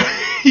kidding me? Yeah,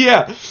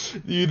 yeah.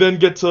 You then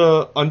get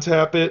to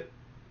untap it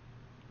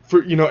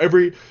for, you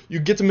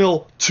get to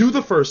mill 2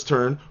 the first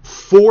turn,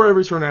 4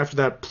 every turn after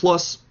that,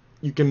 plus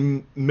you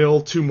can mill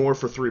 2 more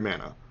for 3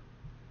 mana.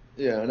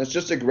 Yeah, and it's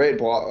just a great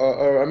block.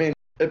 I mean,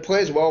 it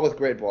plays well with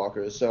great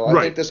blockers. So I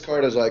Right. think this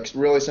card is like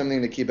really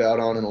something to keep out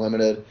on in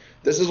limited.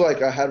 This is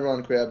like a head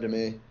run crab to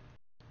me.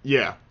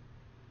 Yeah.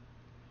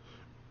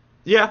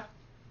 Yeah.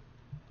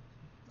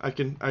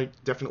 I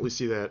definitely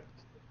see that.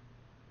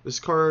 This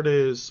card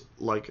is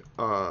like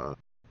a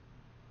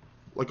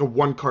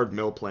 1 card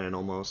mill plan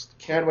almost.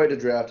 Can't wait to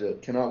draft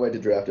it. Cannot wait to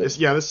draft it.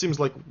 This seems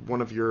like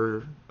one of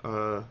your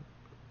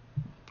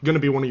gonna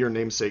be one of your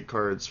namesake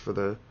cards for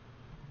the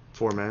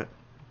format.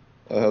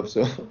 I hope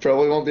so.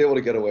 Probably won't be able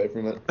to get away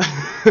from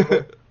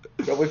it.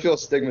 Probably feel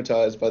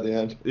stigmatized by the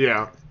end.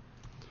 Yeah.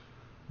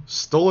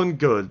 Stolen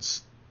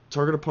Goods.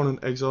 Target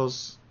opponent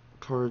exiles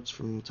cards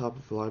from the top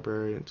of the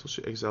library until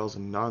she exiles a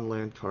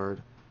non-land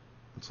card.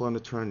 Until end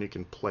of turn, you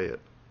can play it.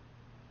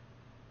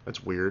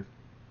 That's weird.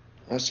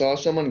 I saw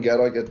someone get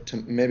like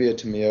maybe a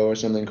Tameo or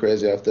something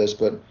crazy off this,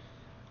 but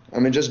I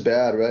mean, just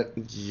bad, right?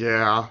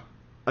 Yeah.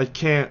 I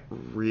can't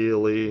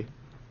really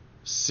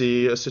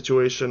see a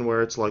situation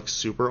where it's like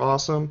super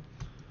awesome.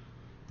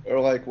 Or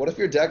like, what if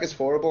your deck is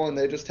horrible and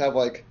they just have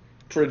like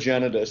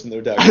Progenitus in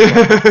their deck?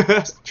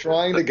 Just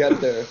trying to get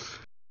there.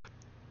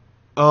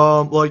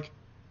 Like,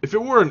 if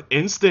it were an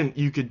instant,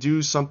 you could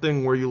do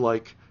something where you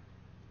like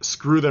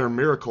screw their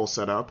miracle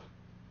setup.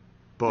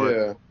 But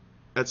Yeah.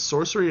 at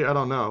sorcery, I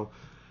don't know.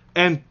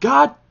 And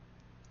god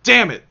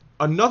damn it,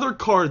 another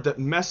card that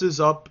messes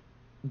up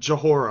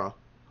Jahora.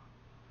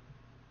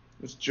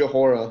 It's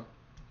Johora.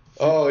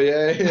 Oh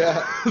yeah,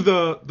 yeah.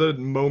 the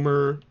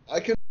Momer. I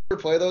can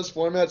never play those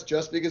formats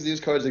just because these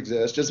cards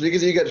exist. Just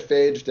because you get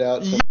phaged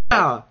out.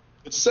 Yeah.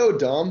 It's so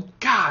dumb.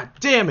 God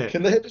damn it.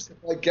 Can they just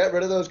like get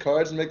rid of those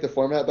cards and make the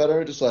format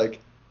better? Just like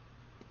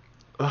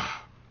Ugh,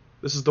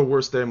 this is the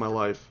worst day of my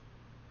life.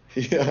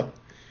 Yeah.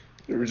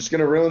 We're just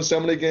gonna ruin so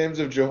many games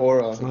of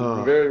Johora.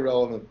 Ugh, Very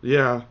relevant.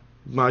 yeah,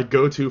 my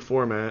go-to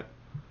format.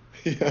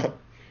 Yeah.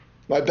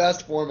 My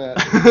best format.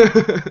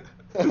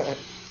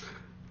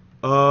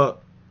 All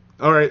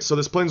right, so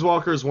this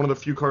Planeswalker is one of the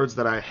few cards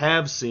that I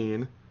have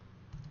seen,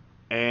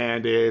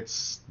 and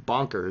it's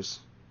bonkers.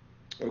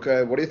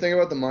 Okay, what do you think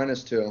about the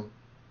 -2?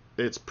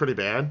 It's pretty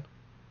bad,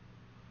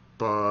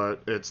 but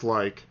it's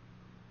like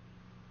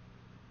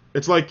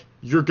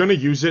you're gonna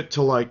use it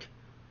to like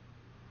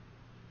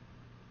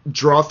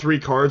draw 3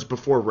 cards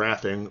before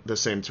wrathing the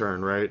same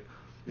turn, right?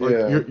 Like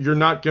Yeah. you're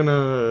not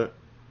gonna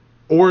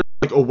or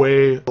like a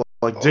way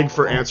like dig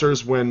for Oh,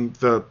 answers when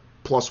the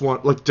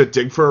 +1 like to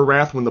dig for a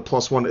wrath when the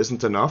 +1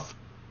 isn't enough.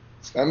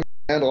 I'm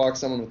gonna lock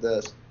someone with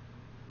this.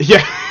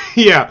 Yeah,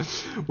 yeah.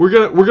 We're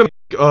gonna make,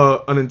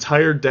 an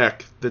entire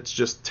deck that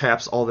just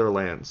taps all their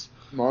lands.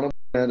 Mono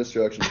and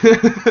destruction.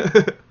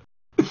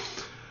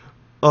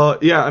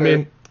 Yeah. I Okay.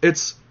 mean,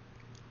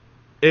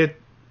 it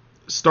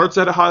starts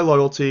at a high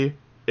loyalty.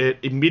 It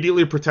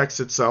immediately protects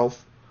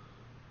itself,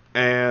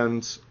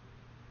 and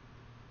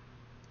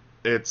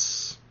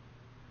its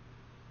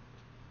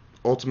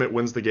ultimate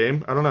wins the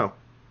game. I don't know.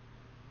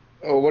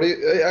 Oh, what do you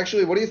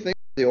think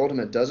of the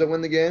ultimate? Does it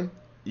win the game?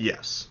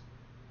 Yes.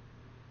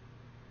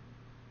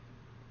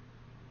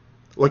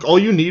 Like all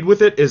you need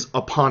with it is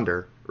a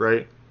ponder,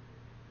 right?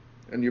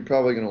 And you're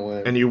probably gonna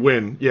win. And you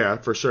win. Yeah,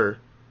 for sure.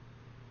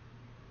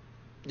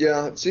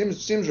 Yeah, it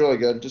seems really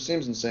good. Just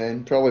seems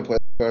insane. Probably play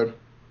the card.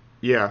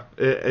 Yeah,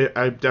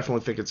 I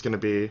definitely think it's going to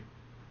be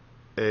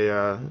a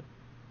uh,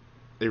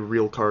 a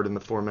real card in the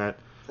format.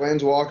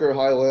 Planeswalker,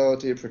 high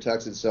loyalty,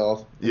 protects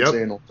itself. Yep.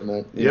 Insane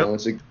ultimate. You know,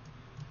 Yep.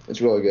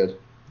 it's really good.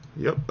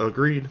 Yep.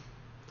 Agreed.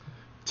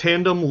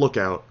 Tandem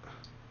Lookout.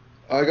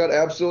 I got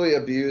absolutely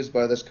abused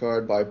by this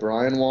card by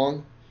Brian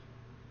Wong.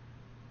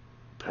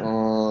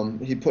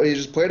 He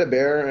just played a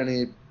bear and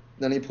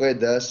he played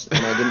this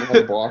and I didn't have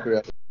a blocker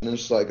yet. And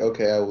it's just like,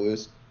 okay, I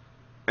lose.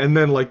 And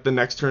then like the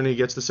next turn he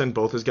gets to send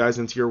both his guys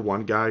into your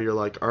one guy. You're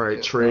like, all right, Yeah,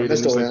 I trade, and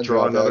missed a he's like, land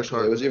draw drop another actually.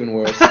 It card. was even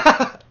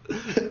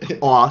worse.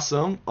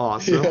 Awesome, Yeah,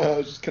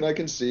 awesome. can I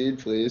concede,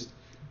 please?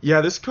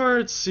 Yeah, this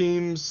card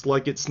seems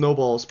like it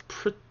snowballs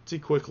pretty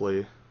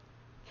quickly.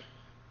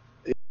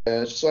 Yeah,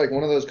 it's just like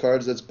one of those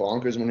cards that's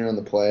bonkers when you're on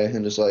the play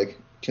and just like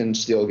can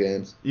steal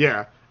games.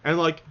 Yeah, and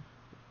like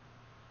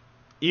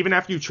even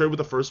after you trade with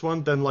the first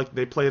one, then like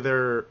they play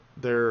their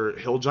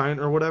hill giant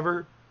or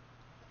whatever,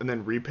 and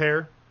then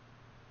repair.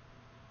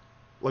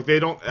 Like they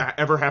don't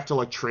ever have to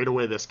like trade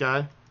away this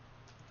guy.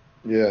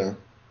 Yeah,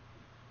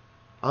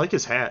 I like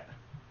his hat.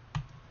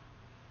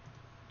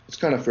 it's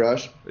kind of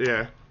fresh.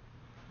 Yeah.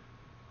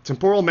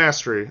 Temporal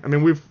Mastery. I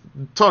mean, we've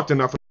talked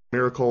enough about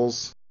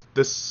miracles.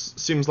 This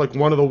seems like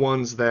one of the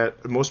ones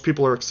that most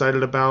people are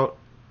excited about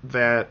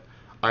that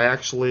I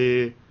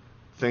actually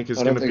think is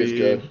I going don't to think it's be,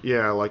 good.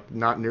 yeah, like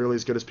not nearly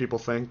as good as people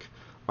think.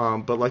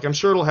 But like I'm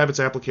sure it'll have its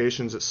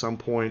applications at some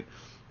point.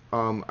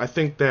 I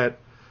think that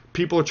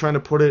people are trying to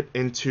put it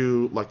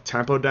into like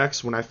tempo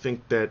decks when I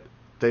think that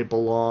it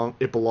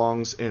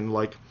belongs in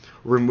like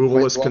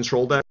removalist Planeswalker,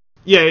 control decks.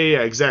 Yeah, yeah,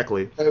 yeah,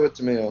 exactly. play with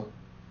Tameo.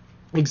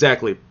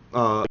 Exactly.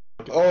 Oh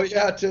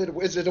yeah, dude,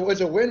 it's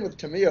a win with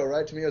Tameo,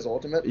 right? Tameo's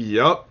ultimate.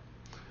 Yep.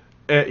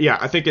 Yeah,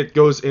 I think it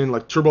goes in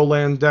like Turbo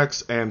Land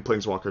decks and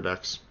Planeswalker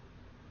decks.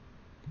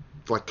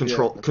 Like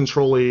Yeah,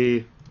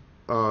 control-y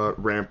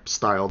ramp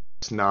style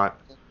decks,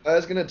 I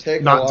was gonna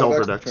take a not lot of Delver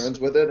extra decks. turns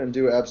with it and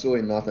do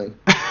absolutely nothing.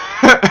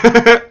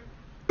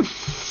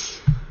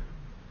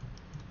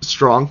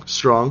 Strong,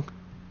 strong.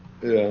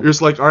 Yeah, You're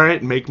just like, all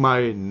right, make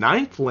my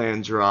ninth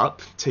land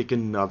drop, take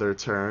another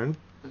turn.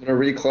 I'm gonna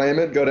reclaim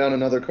it, go down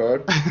another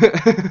card.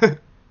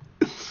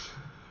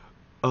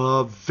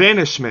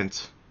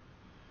 Vanishment.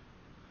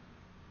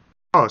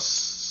 Oh,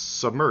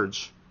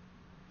 submerge.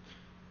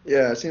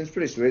 Yeah, it seems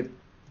pretty sweet.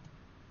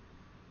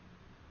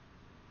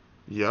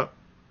 Yep.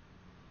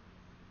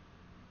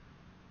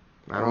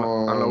 I don't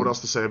know what Um,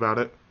 else to say about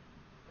it.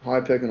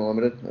 High pick and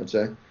limited, I'd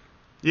say.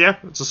 Yeah,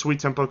 it's a sweet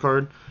tempo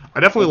card. I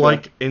definitely Okay.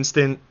 like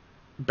instant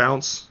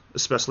bounce,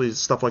 especially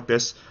stuff like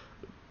this,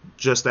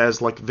 just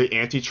as like the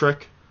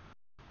anti-trick.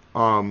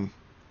 Um,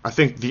 I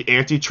think the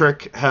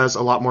anti-trick has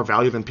a lot more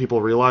value than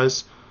people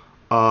realize.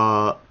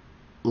 Uh,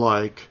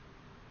 like,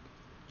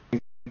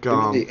 Give me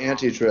um, the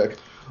anti-trick.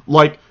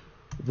 like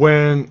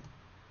when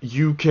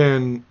you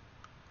can,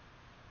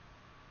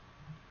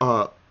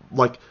 uh,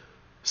 like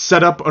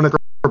set up an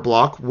aggressive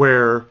block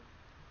where,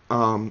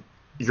 um,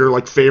 you're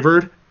like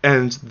favored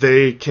and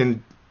they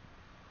can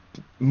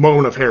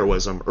moan of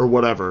heroism or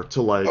whatever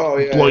to like Oh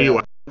yeah, blow you yeah.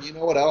 out. You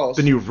know what Then else?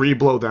 you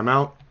re-blow them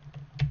out.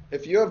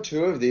 If you have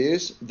two of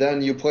these,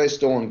 then you play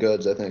stolen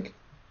goods, I think.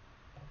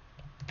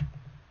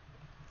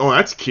 Oh,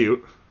 that's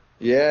cute.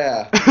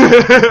 Yeah.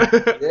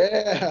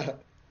 Yeah.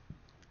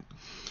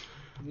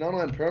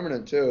 Non-land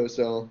permanent too,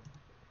 so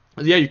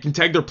Yeah, you can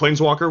tag their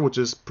planeswalker, which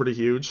is pretty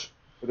huge.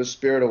 put a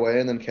spirit away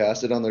and then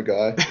cast it on their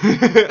guy.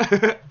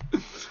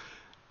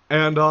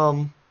 And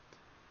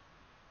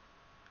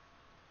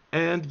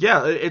And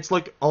yeah, it's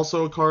like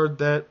also a card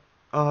that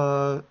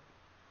uh,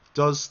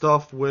 does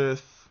stuff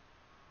with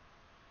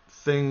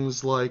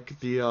things like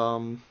the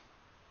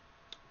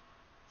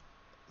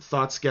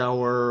Thought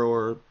Scour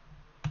or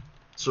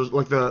so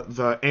like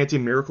the anti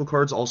miracle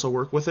cards also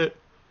work with it.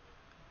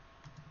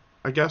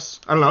 I guess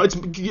I don't know.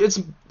 It's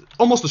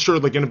almost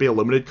assuredly going to be a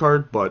limited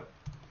card, but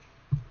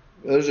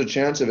There's a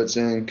chance of it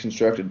seeing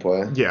constructed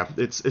play. yeah,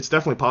 it's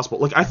definitely possible.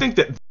 Like I think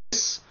that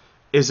this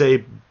is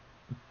a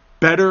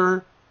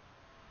better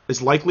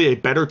is likely a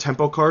better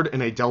tempo card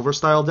in a Delver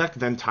style deck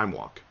than Time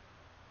Walk.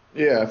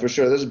 Yeah, for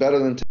sure. This is better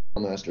than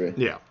Temple Mastery.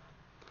 Yeah,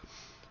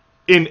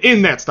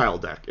 in that style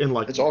deck, in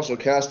like It's also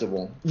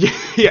castable.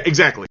 yeah,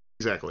 exactly.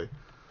 Okay.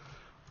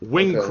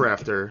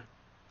 Wingcrafter.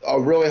 A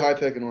really high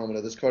pick and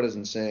limited. This card is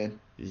insane.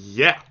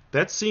 Yeah,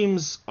 that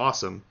seems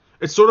awesome.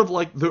 It's sort of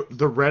like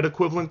the red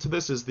equivalent to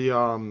this is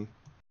the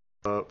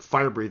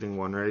fire breathing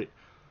one, right?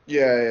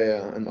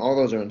 Yeah. And all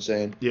those are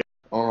insane. Yeah.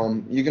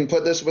 You can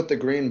put this with the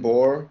green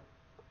boar,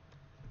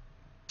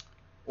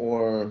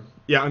 or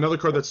Yeah, another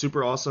card that's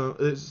super awesome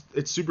is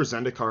it's super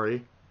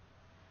Zendikari.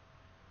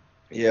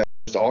 yeah,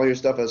 just all your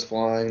stuff has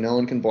flying. No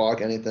one can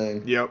block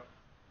anything. Yep.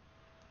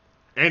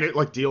 And it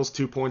like deals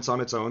 2 points on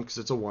its own because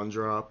it's a 1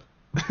 drop.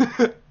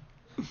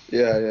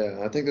 Yeah.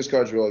 I think this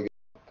card's really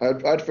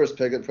good. I'd first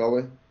pick it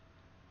probably.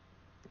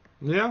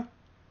 Yeah.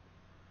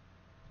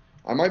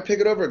 I might pick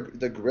it over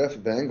the Griff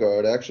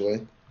Vanguard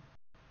actually.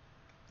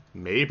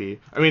 Maybe.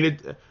 I mean,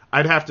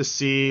 I'd have to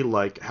see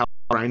like how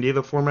grindy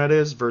the format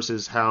is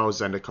versus how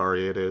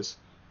Zendikari it is.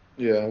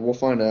 Yeah, we'll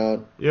find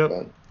out. Yep.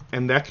 But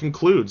And that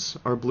concludes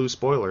our blue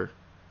spoiler.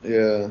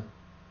 yeah.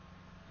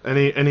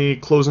 Any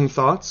closing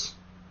thoughts?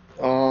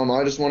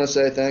 I just want to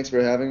say thanks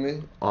for having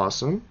me.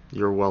 Awesome.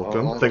 You're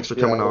welcome. Thanks for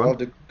coming I'd on. love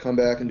to come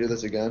back and do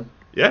this again.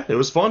 Yeah, it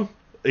was fun.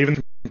 Even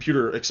the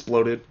computer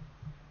exploded.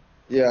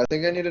 Yeah, I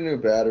think I need a new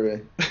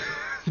battery.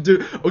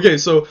 Dude, okay,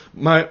 so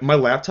my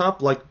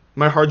laptop, like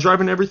my hard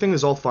drive and everything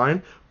is all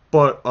fine,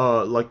 but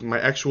like my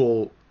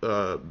actual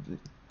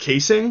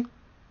casing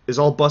is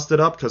all busted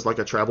up because like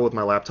I travel with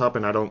my laptop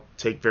and I don't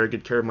take very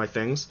good care of my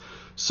things.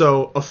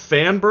 So a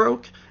fan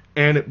broke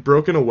and it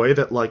broke in a way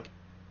that like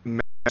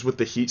matches with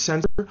the heat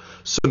sensor.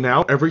 So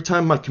now every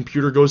time my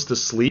computer goes to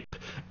sleep,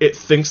 it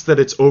thinks that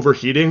it's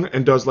overheating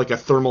and does like a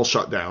thermal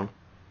shutdown.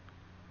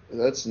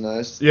 That's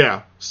nice.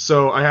 Yeah,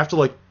 so I have to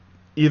like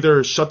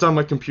either shut down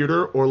my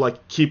computer or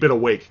like keep it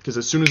awake because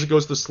as soon as it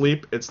goes to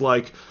sleep, it's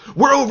like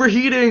we're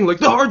overheating, like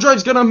the hard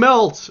drive's gonna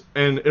melt,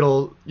 and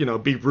it'll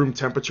be room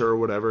temperature or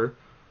whatever.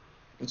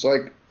 It's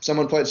like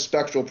someone played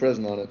Spectral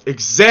Prison on it.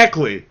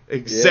 Exactly.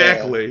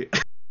 Yeah.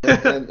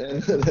 And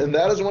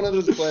that is one of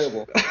those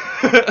playable.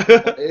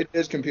 It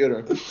is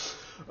computer.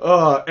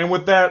 And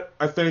with that,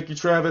 I thank you,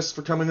 Travis,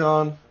 for coming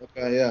on.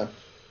 Okay, yeah.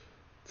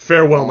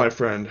 Farewell, Uh, my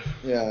friend.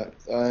 yeah.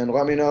 And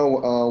let me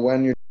know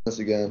when you're doing this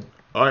again.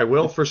 I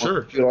will for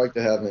sure. If you'd like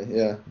to have me,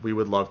 yeah. We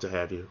would love to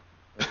have you.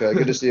 Okay,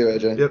 good to see you,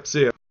 AJ. Yep,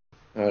 see ya.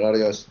 All right,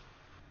 adios.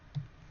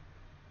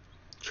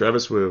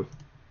 Travis Wu.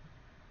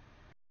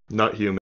 Not human.